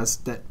unit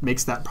test that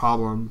makes that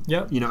problem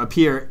you know,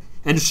 appear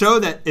and show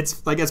that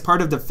it's like as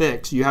part of the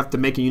fix, you have to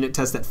make a unit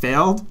test that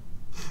failed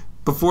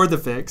before the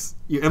fix,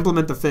 you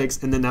implement the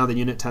fix, and then now the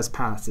unit test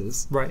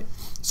passes. Right.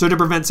 So to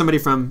prevent somebody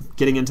from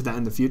getting into that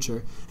in the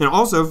future. And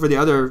also for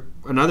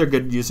another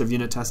good use of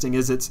unit testing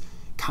is it's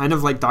kind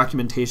of like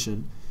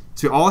documentation.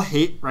 So we all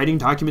hate writing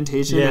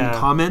documentation and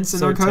comments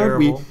in our code.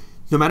 Terrible.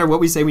 No matter what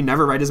we say, we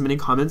never write as many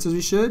comments as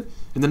we should.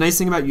 And the nice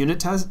thing about unit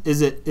tests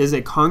is it is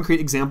a concrete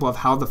example of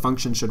how the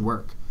function should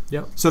work.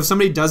 Yep. So if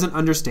somebody doesn't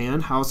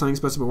understand how something's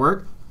supposed to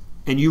work,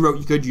 and you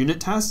wrote good unit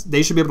tests,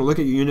 they should be able to look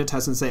at your unit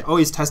test and say, oh,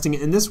 he's testing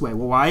it in this way.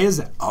 Well, why is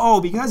that? Oh,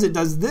 because it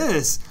does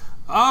this.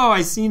 Oh,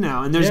 I see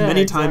now. And there's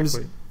many times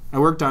I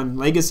worked on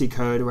legacy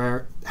code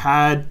where it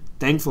had,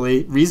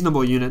 thankfully,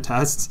 reasonable unit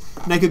tests,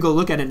 and I could go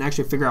look at it and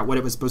actually figure out what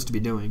it was supposed to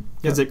be doing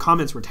because the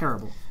comments were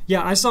terrible.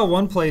 Yeah, I saw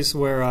one place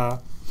where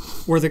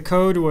the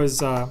code was,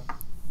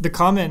 the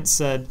comment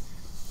said,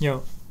 you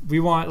know,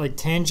 we want like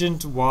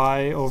tangent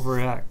y over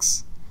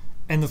x,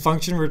 and the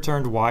function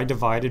returned y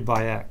divided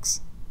by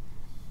x.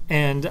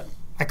 And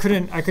I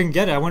couldn't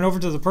get it. I went over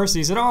to the person.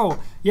 He said,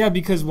 "Oh, yeah,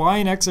 because y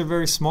and x are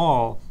very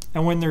small,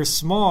 and when they're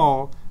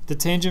small, the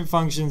tangent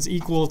function's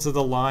equal to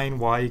the line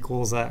y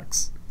equals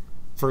x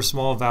for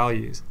small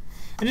values."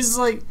 And it's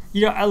like,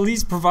 you know, at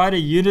least provide a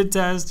unit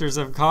test or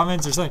some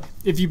comments or something.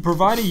 If you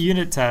provide a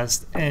unit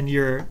test and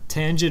your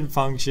tangent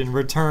function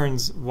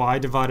returns y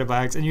divided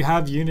by x, and you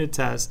have unit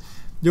tests,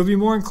 you'll be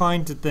more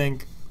inclined to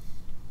think,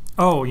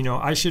 oh, you know,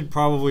 I should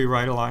probably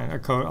write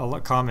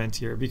a comment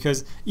here,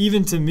 because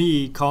even to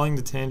me, calling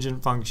the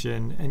tangent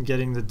function and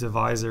getting the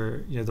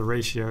divisor, you know, the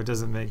ratio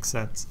doesn't make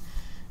sense.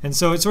 And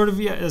so it sort of,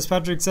 as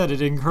Patrick said,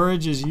 it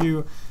encourages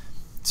you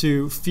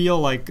to feel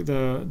like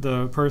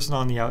the person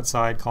on the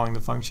outside calling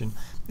the function.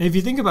 And if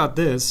you think about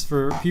this,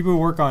 for people who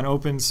work on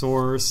open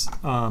source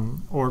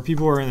or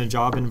people who are in a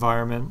job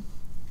environment,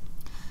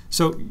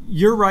 so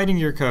you're writing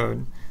your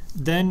code.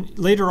 Then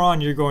later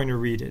on, you're going to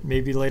read it.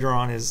 Maybe later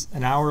on is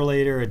an hour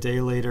later, a day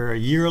later, a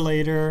year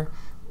later,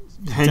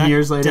 10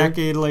 years later,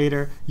 decade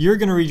later. You're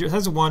going to read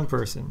that's one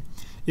person.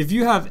 If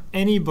you have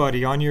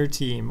anybody on your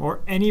team or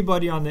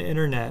anybody on the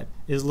internet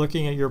is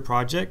looking at your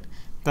project,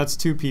 that's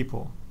two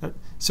people.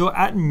 So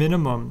at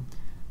minimum,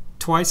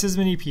 twice as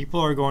many people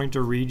are going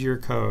to read your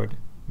code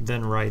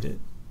than write it.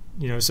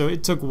 You know, so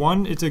it took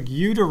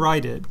you to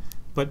write it,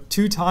 but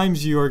 2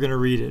 times you are going to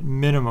read it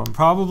minimum.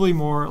 Probably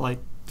more, like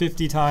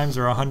 50 times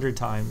or 100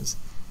 times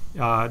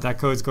that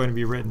code's going to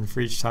be written for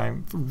each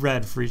time,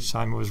 read for each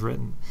time it was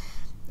written.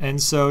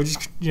 And so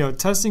just, you know,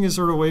 testing is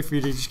sort of a way for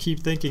you to just keep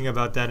thinking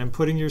about that and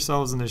putting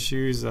yourselves in the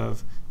shoes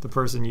of the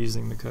person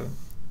using the code.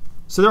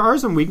 So there are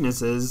some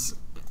weaknesses,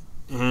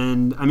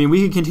 and I mean,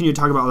 we could continue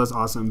to talk about all this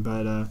awesome,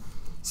 but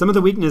some of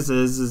the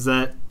weaknesses is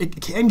that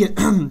it can get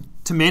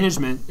to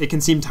management, it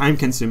can seem time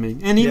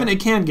consuming, and even it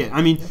can get,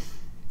 I mean,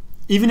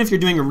 even if you're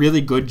doing a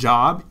really good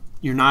job,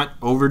 you're not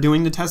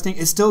overdoing the testing,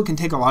 it still can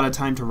take a lot of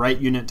time to write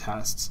unit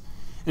tests.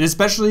 And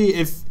especially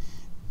if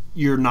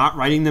you're not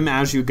writing them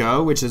as you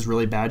go, which is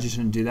really bad, you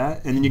shouldn't do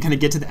that. And then you kind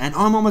of get to the end,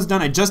 oh, I'm almost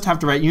done, I just have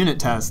to write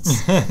unit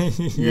tests.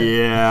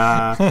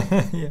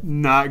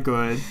 Not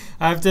good.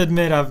 I have to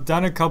admit, I've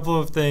done a couple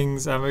of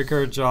things at my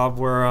current job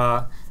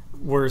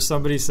where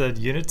somebody said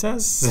unit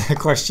tests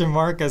question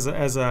mark as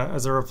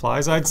a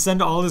reply. So I'd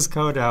send all this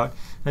code out.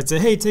 I'd say,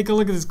 hey, take a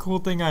look at this cool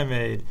thing I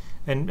made.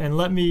 And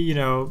let me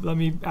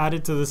add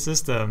it to the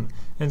system,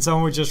 and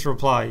someone would just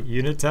reply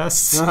unit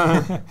tests.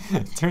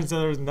 Turns out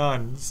there's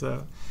none.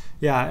 So,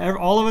 yeah,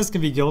 all of us can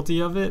be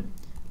guilty of it,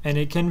 and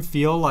it can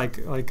feel like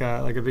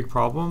a big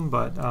problem.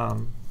 But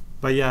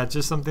yeah, it's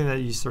just something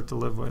that you start to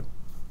live with.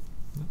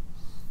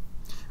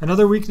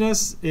 Another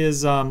weakness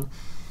is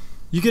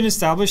you can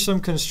establish some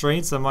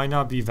constraints that might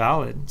not be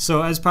valid.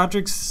 So as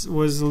Patrick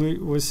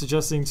was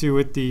suggesting too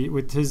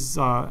with his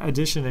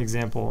addition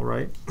example,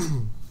 right?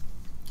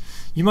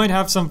 You might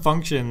have some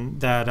function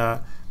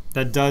that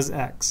does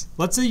X.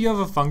 Let's say you have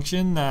a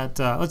function that,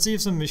 let's say you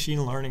have some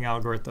machine learning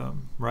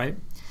algorithm, right?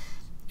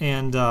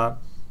 And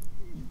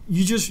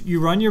you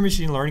run your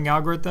machine learning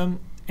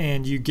algorithm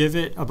and you give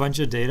it a bunch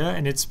of data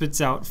and it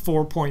spits out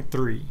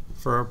 4.3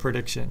 for a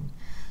prediction.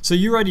 So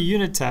you write a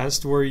unit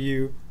test where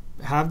you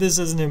have this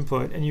as an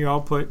input and you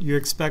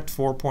expect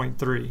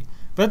 4.3.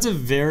 But that's a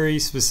very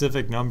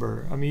specific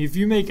number. I mean, if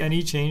you make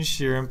any change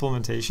to your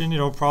implementation,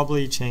 it'll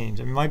probably change.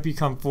 It might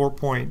become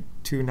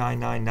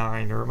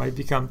 4.2999, or it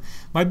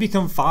might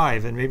become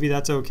 5, and maybe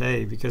that's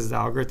okay because the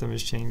algorithm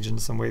has changed in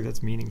some way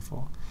that's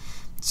meaningful.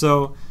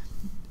 So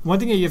one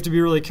thing that you have to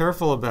be really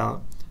careful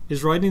about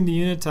is writing the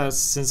unit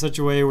tests in such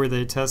a way where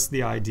they test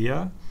the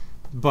idea,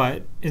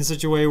 but in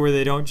such a way where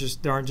they aren't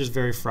just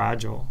very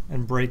fragile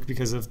and break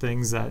because of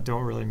things that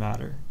don't really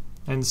matter.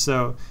 And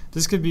so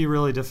this could be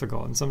really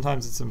difficult, and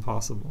sometimes it's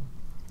impossible.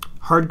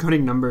 Hard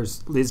coding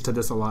numbers leads to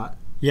this a lot.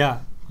 Yeah,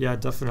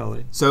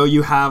 definitely. So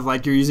you have,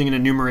 like, you're using an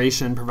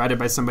enumeration provided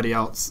by somebody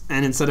else,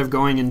 and instead of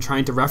going and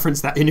trying to reference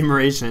that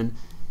enumeration,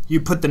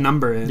 you put the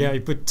number in. Yeah,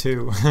 you put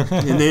 2.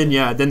 And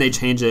then they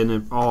change it and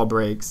it all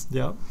breaks.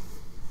 Yep.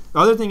 The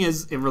other thing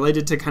is,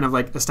 related to kind of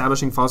like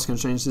establishing false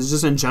constraints, is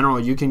just in general,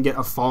 you can get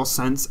a false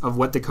sense of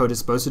what the code is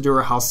supposed to do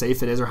or how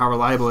safe it is or how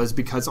reliable it is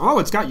because,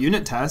 it's got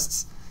unit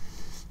tests.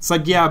 It's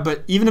like, yeah,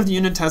 but even if the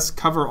unit tests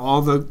cover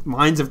all the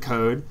lines of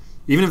code,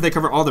 even if they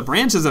cover all the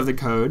branches of the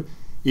code,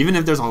 even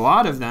if there's a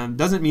lot of them,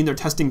 doesn't mean they're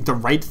testing the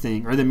right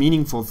thing or the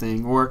meaningful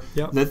thing or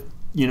the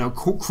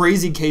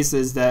crazy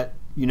cases that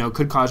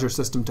could cause your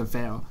system to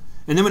fail.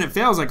 And then when it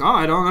fails, like,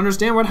 I don't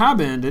understand what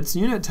happened. It's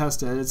unit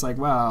tested. It's like,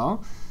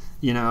 well,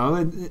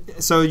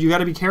 so you got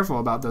to be careful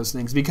about those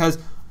things because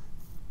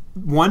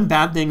one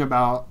bad thing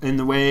about in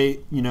the way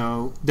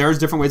there's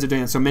different ways of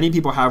doing it. So many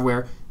people have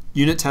where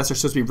unit tests are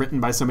supposed to be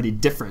written by somebody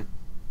different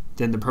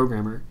than the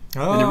programmer.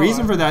 And the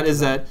reason for that is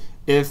that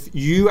if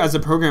you as a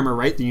programmer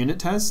write the unit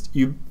test,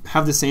 you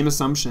have the same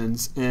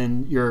assumptions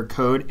in your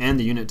code and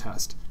the unit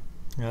test.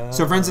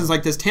 So for instance,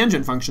 like this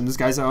tangent function, this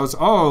guy says,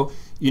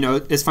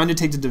 it's fine to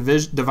take the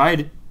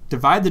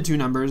divide the two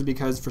numbers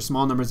because for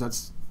small numbers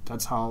that's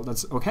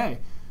okay,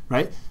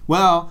 right?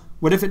 Well,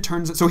 what if it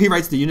turns so he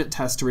writes the unit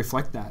test to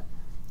reflect that.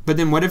 But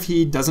then what if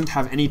he doesn't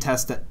have any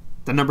test that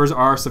the numbers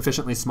are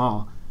sufficiently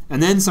small?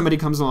 And then somebody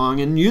comes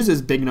along and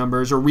uses big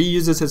numbers or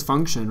reuses his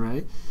function,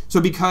 right? So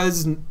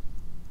because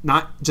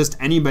not just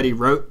anybody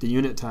wrote the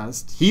unit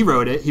test, he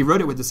wrote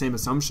it with the same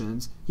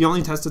assumptions, he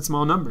only tested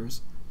small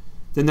numbers.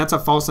 Then that's a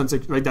false sense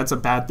of, like, that's a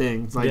bad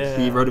thing. It's like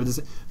he wrote it with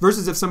this.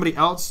 Versus if somebody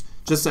else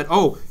just said,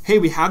 hey,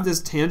 we have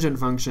this tangent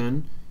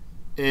function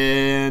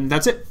and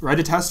that's it, write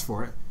a test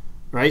for it,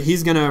 right?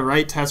 He's going to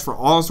write tests for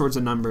all sorts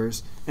of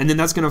numbers. And then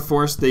that's going to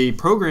force the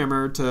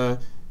programmer to,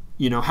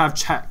 have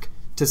check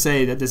to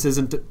say that this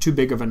isn't too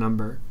big of a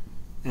number.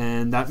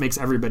 And that makes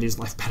everybody's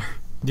life better.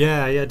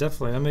 Yeah,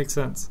 definitely. That makes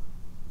sense.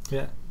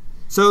 Yeah.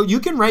 So you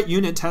can write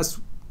unit tests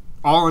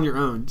all on your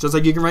own, just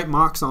like you can write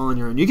mocks all on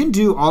your own. You can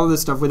do all of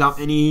this stuff without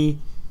any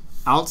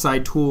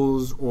outside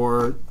tools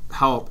or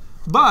help.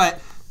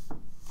 But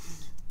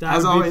that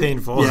would be always,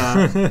 painful.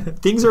 Yeah,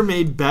 things are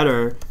made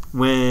better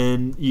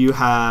when you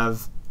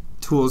have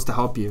tools to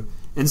help you.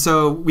 And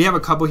so we have a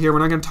couple here. We're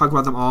not going to talk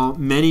about them all.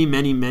 Many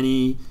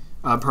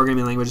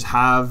programming languages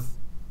have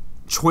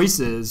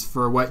choices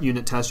for what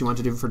unit tests you want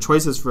to do, for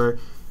choices for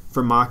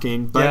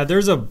mocking. But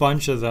there's a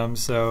bunch of them,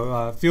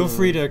 so feel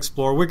free to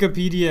explore.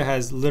 Wikipedia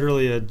has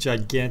literally a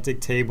gigantic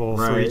table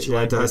for each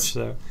language.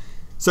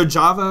 So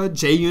Java,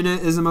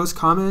 JUnit is the most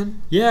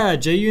common? Yeah,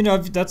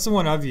 JUnit, that's the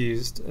one I've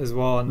used as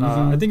well, and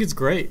I think it's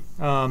great.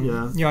 I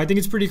think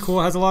it's pretty cool.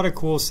 It has a lot of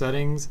cool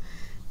settings.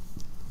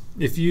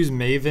 If you use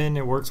Maven,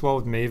 it works well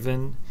with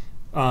Maven.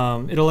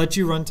 It'll let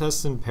you run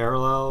tests in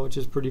parallel, which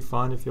is pretty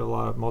fun if you have a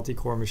lot of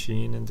multi-core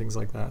machine and things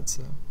like that.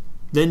 So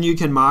then you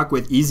can mock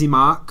with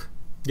EasyMock.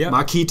 Yep.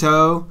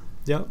 Mockito.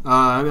 Yep.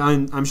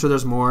 I'm sure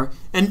there's more.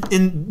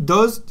 And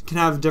those can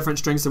have different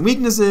strengths and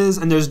weaknesses,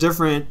 and there's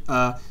different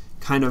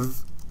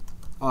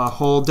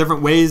whole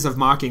different ways of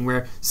mocking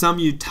where some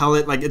you tell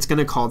it like it's going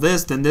to call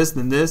this, then this,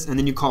 then this, and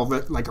then you call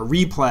it like a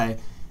replay,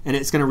 and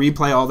it's going to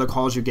replay all the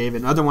calls you gave it.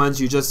 And other ones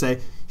you just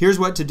say, here's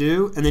what to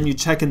do, and then you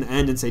check in the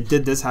end and say,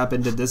 did this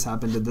happen, did this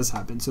happen, did this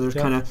happen. So there's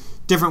kind of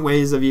different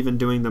ways of even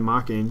doing the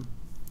mocking.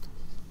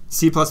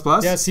 C++?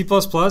 Yeah, C++ has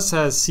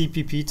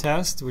CPP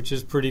test, which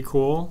is pretty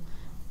cool.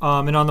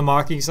 And on the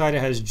mocking side, it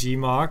has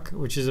gmock,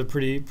 which is a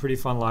pretty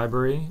fun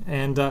library.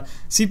 And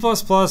C++,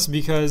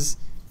 because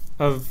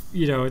of,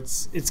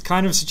 it's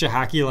kind of such a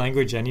hacky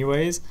language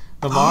anyways,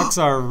 the mocks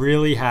are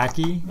really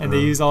hacky, and they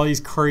use all these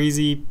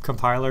crazy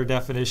compiler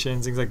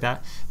definitions, things like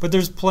that. But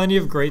there's plenty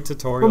of great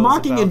tutorials. Well,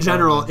 mocking in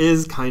general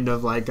is kind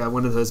of like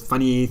one of those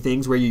funny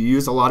things where you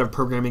use a lot of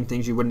programming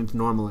things you wouldn't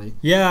normally.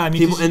 Yeah, I mean,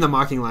 people in the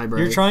mocking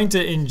library. You're trying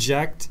to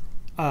inject.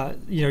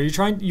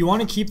 You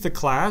want to keep the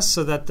class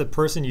so that the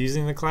person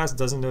using the class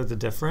doesn't know the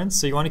difference.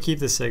 So you want to keep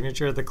the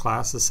signature of the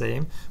class the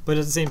same, but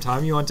at the same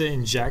time you want to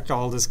inject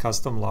all this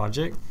custom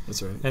logic.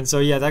 That's right. And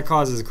so that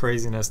causes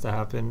craziness to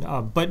happen.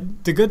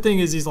 But the good thing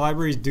is these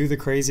libraries do the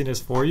craziness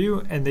for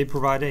you, and they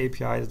provide an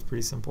API that's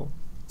pretty simple.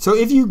 So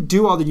if you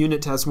do all the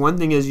unit tests, one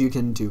thing is you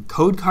can do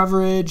code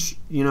coverage.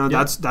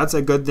 That's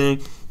a good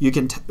thing. You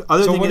can.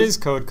 So what is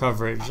code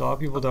coverage? A lot of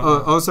people don't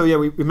know. So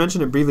we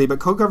mentioned it briefly, but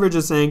code coverage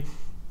is saying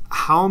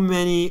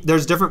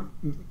there's different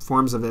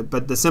forms of it,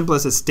 but the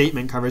simplest is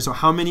statement coverage. So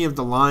how many of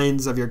the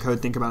lines of your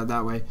code, think about it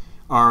that way,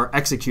 are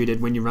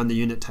executed when you run the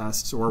unit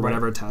tests or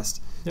whatever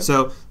test. Yep.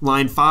 So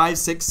line 5,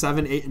 6,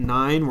 7, 8, and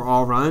 9 were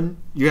all run.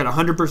 You got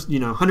 100%,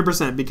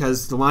 100%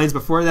 because the lines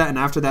before that and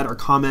after that are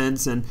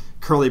comments and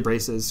curly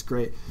braces.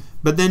 Great.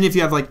 But then if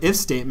you have like if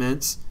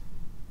statements,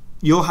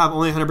 you'll have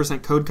only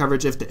 100% code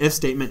coverage if the if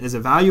statement is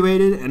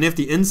evaluated and if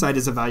the inside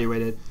is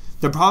evaluated.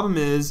 The problem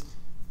is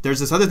there's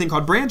this other thing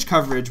called branch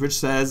coverage, which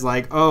says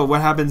like, oh,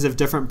 what happens if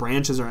different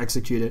branches are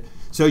executed?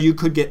 So you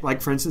could get,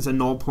 like, for instance, a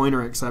null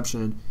pointer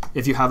exception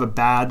if you have a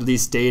badly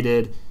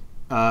stated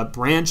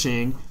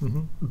branching,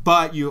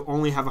 but you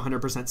only have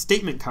 100%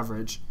 statement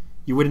coverage.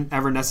 You wouldn't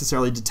ever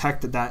necessarily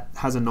detect that that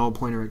has a null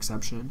pointer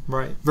exception.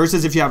 Right.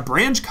 Versus if you have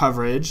branch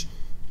coverage,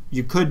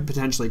 you could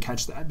potentially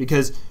catch that,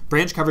 because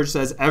branch coverage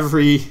says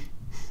every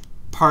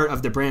part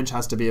of the branch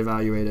has to be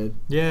evaluated.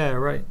 Yeah,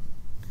 right.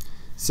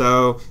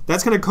 So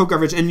that's kind of code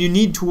coverage, and you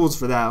need tools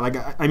for that. Like,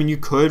 I mean, you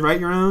could write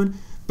your own,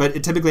 but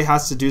it typically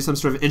has to do some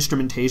sort of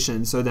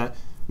instrumentation so that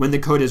when the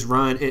code is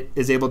run, it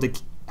is able to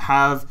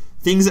have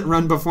things that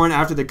run before and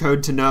after the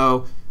code to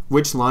know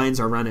which lines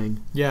are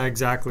running. Yeah,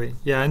 exactly.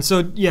 Yeah, and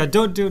so, yeah,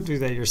 don't do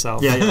that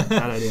yourself. Yeah,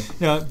 bad idea.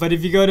 Yeah, but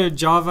if you go to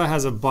Java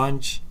has a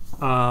bunch.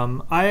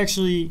 I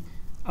actually...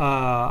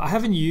 I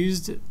haven't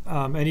used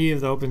any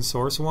of the open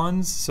source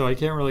ones, so I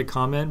can't really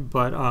comment,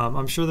 but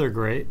I'm sure they're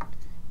great.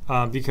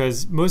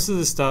 Because most of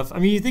the stuff, I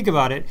mean, you think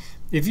about it,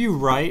 if you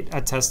write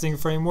a testing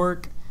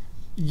framework,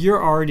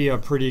 you're already a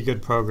pretty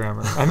good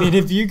programmer. I mean,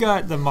 if you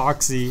got the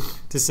moxie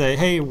to say,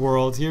 hey,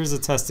 world, here's a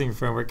testing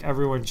framework,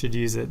 everyone should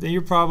use it, then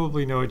you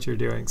probably know what you're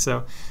doing.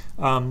 So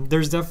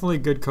there's definitely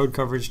good code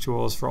coverage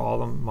tools for all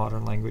the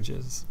modern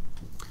languages.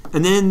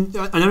 And then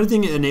another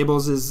thing it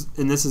enables is,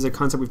 and this is a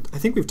concept I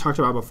think we've talked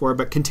about before,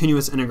 but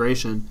continuous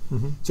integration.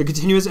 So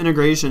continuous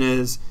integration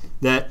is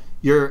that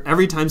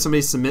every time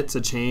somebody submits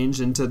a change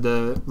into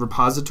the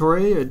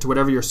repository or to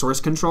whatever your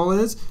source control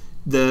is,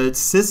 the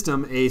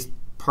system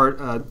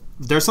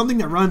there's something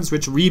that runs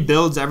which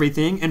rebuilds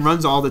everything and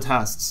runs all the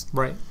tests.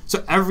 Right.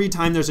 So every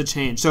time there's a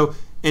change. So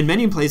in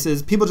many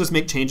places, people just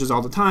make changes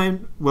all the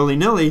time,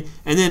 willy-nilly,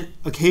 and then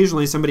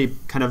occasionally somebody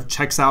kind of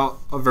checks out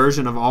a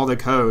version of all the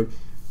code,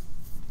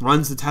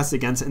 runs the test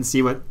against it, and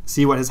see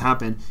what has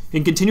happened.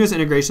 And continuous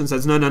integration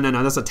says, no,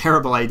 that's a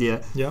terrible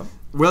idea. Yep.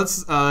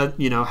 Let's have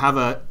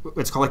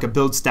what's called like a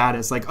build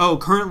status, like, oh,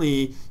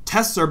 currently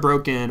tests are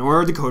broken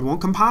or the code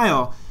won't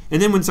compile.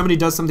 And then when somebody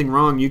does something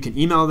wrong, you can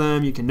email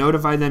them, you can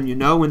notify them, you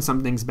know when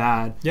something's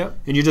bad. Yep.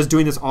 And you're just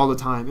doing this all the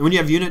time. And when you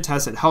have unit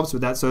tests, it helps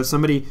with that. So if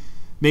somebody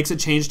makes a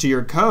change to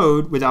your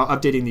code without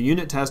updating the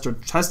unit test or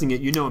testing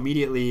it, you know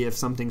immediately if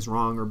something's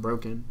wrong or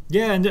broken.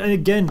 Yeah, and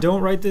again,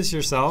 don't write this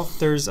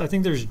yourself. I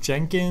think there's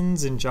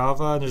Jenkins in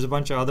Java, and there's a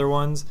bunch of other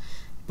ones,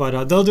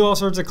 but they'll do all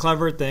sorts of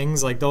clever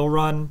things. Like they'll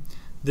run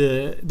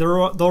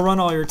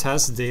all your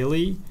tests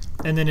daily,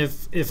 and then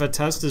if a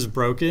test is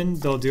broken,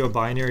 they'll do a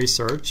binary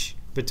search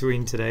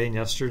between today and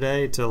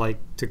yesterday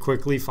to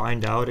quickly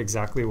find out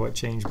exactly what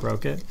change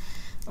broke it.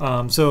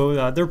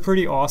 So they're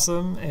pretty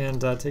awesome, and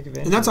take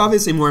advantage. And that's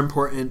obviously more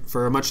important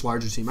for a much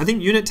larger team. I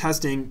think unit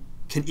testing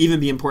can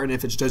even be important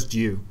if it's just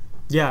you.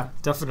 Yeah,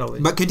 definitely.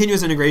 But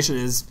continuous integration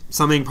is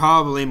something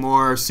probably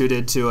more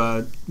suited to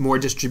a more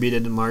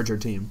distributed and larger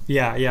team.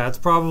 Yeah, it's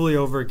probably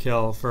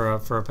overkill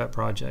for a pet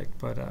project,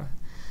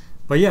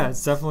 but yeah,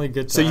 it's definitely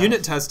good to have.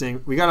 Unit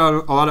testing, we got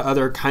a lot of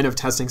other kind of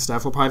testing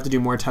stuff. We'll probably have to do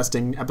more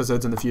testing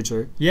episodes in the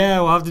future. Yeah,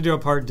 we'll have to do a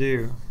part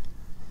 2.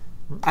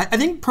 I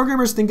think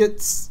programmers think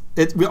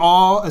we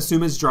all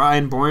assume it's dry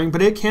and boring,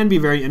 but it can be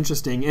very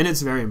interesting and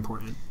it's very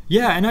important.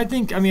 Yeah, and I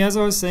think, as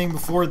I was saying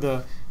before,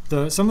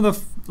 some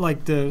of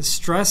the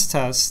stress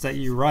tests that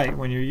you write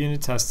when you're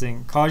unit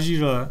testing cause you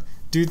to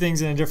do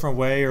things in a different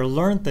way or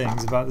learn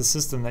things about the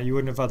system that you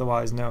wouldn't have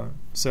otherwise known.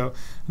 So,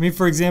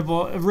 for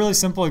example, a really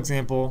simple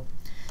example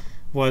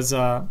was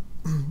I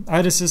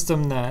had a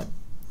system that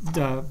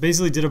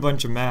basically did a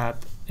bunch of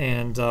math,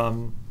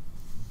 and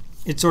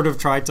it sort of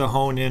tried to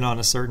hone in on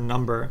a certain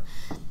number.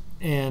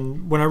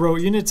 And when I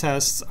wrote unit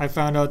tests, I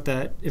found out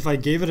that if I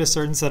gave it a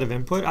certain set of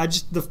input,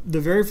 the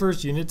very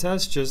first unit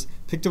test just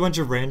picked a bunch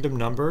of random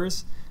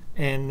numbers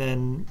and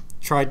then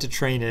tried to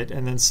train it,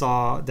 and then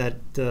saw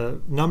that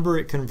the number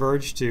it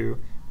converged to,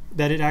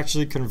 that it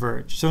actually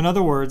converged. So in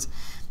other words,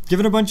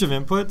 given a bunch of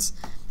inputs,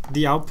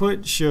 the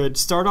output should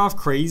start off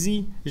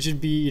crazy. It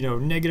should be,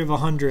 negative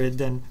 100,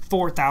 then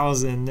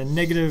 4,000, then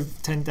negative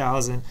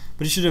 10,000,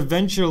 but it should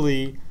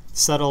eventually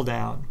settle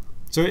down.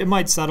 So it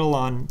might settle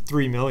on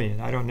 3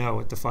 million. I don't know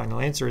what the final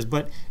answer is,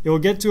 but it will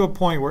get to a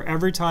point where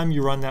every time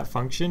you run that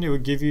function, it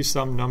would give you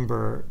some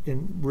number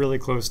in really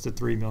close to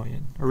 3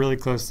 million, or really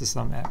close to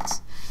some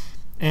x.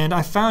 And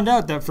I found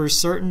out that for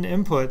certain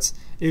inputs,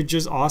 it would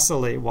just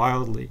oscillate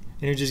wildly,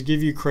 and it would just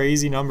give you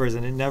crazy numbers,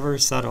 and it never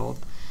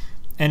settled.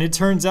 And it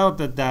turns out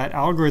that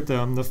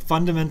algorithm, the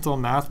fundamental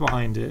math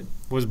behind it,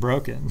 was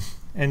broken.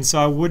 And so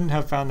I wouldn't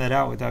have found that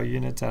out without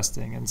unit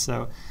testing. And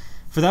so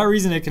for that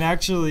reason, it can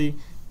actually,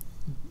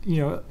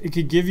 it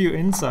could give you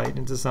insight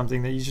into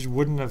something that you just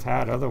wouldn't have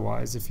had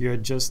otherwise if you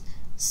had just,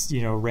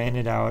 ran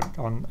it out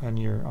on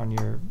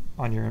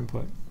your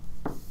input.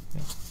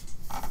 Yeah.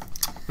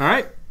 All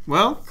right.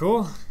 Well,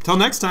 cool. Till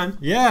next time.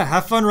 Yeah,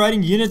 have fun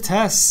writing unit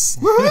tests.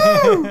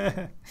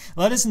 Woohoo!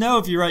 Let us know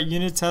if you write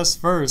unit tests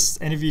first,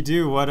 and if you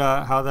do,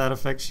 how that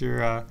affects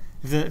your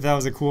if that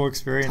was a cool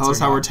experience. Tell us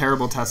how we're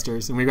terrible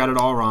testers and we got it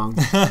all wrong.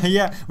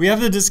 Yeah, we have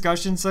the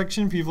discussion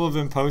section people have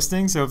been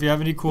posting. So if you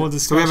have any cool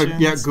discussions, so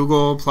we have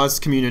Google Plus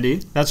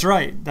community. That's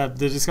right. That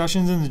the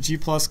discussions in the G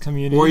Plus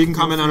community. Or you can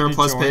comment on our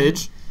Plus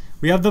page.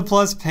 We have the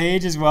Plus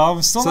page as well.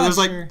 I'm still not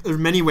sure. There's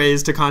many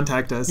ways to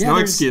contact us. Yeah, no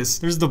excuse.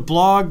 There's the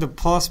blog, the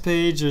Plus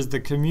page, there's the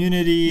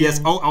community.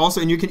 Yes.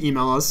 And you can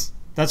email us.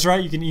 That's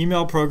right. You can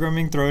email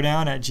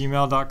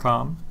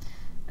programmingthrowdown@gmail.com.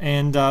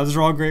 And those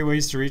are all great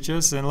ways to reach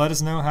us, and let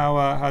us know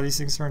how these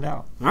things turned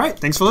out. All right.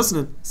 Thanks for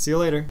listening. See you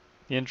later.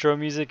 The intro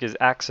music is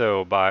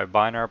AXO by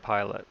Binar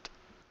Pilot.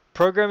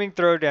 Programming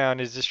Throwdown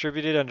is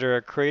distributed under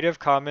a Creative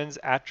Commons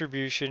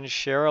Attribution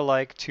Share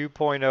Alike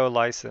 2.0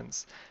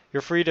 license.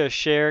 You're free to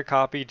share,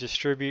 copy,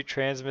 distribute,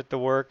 transmit the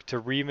work,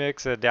 to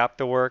remix, adapt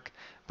the work,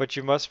 but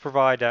you must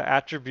provide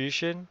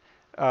attribution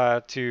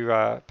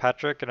to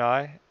Patrick and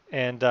I,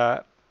 and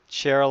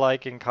share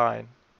alike in kind.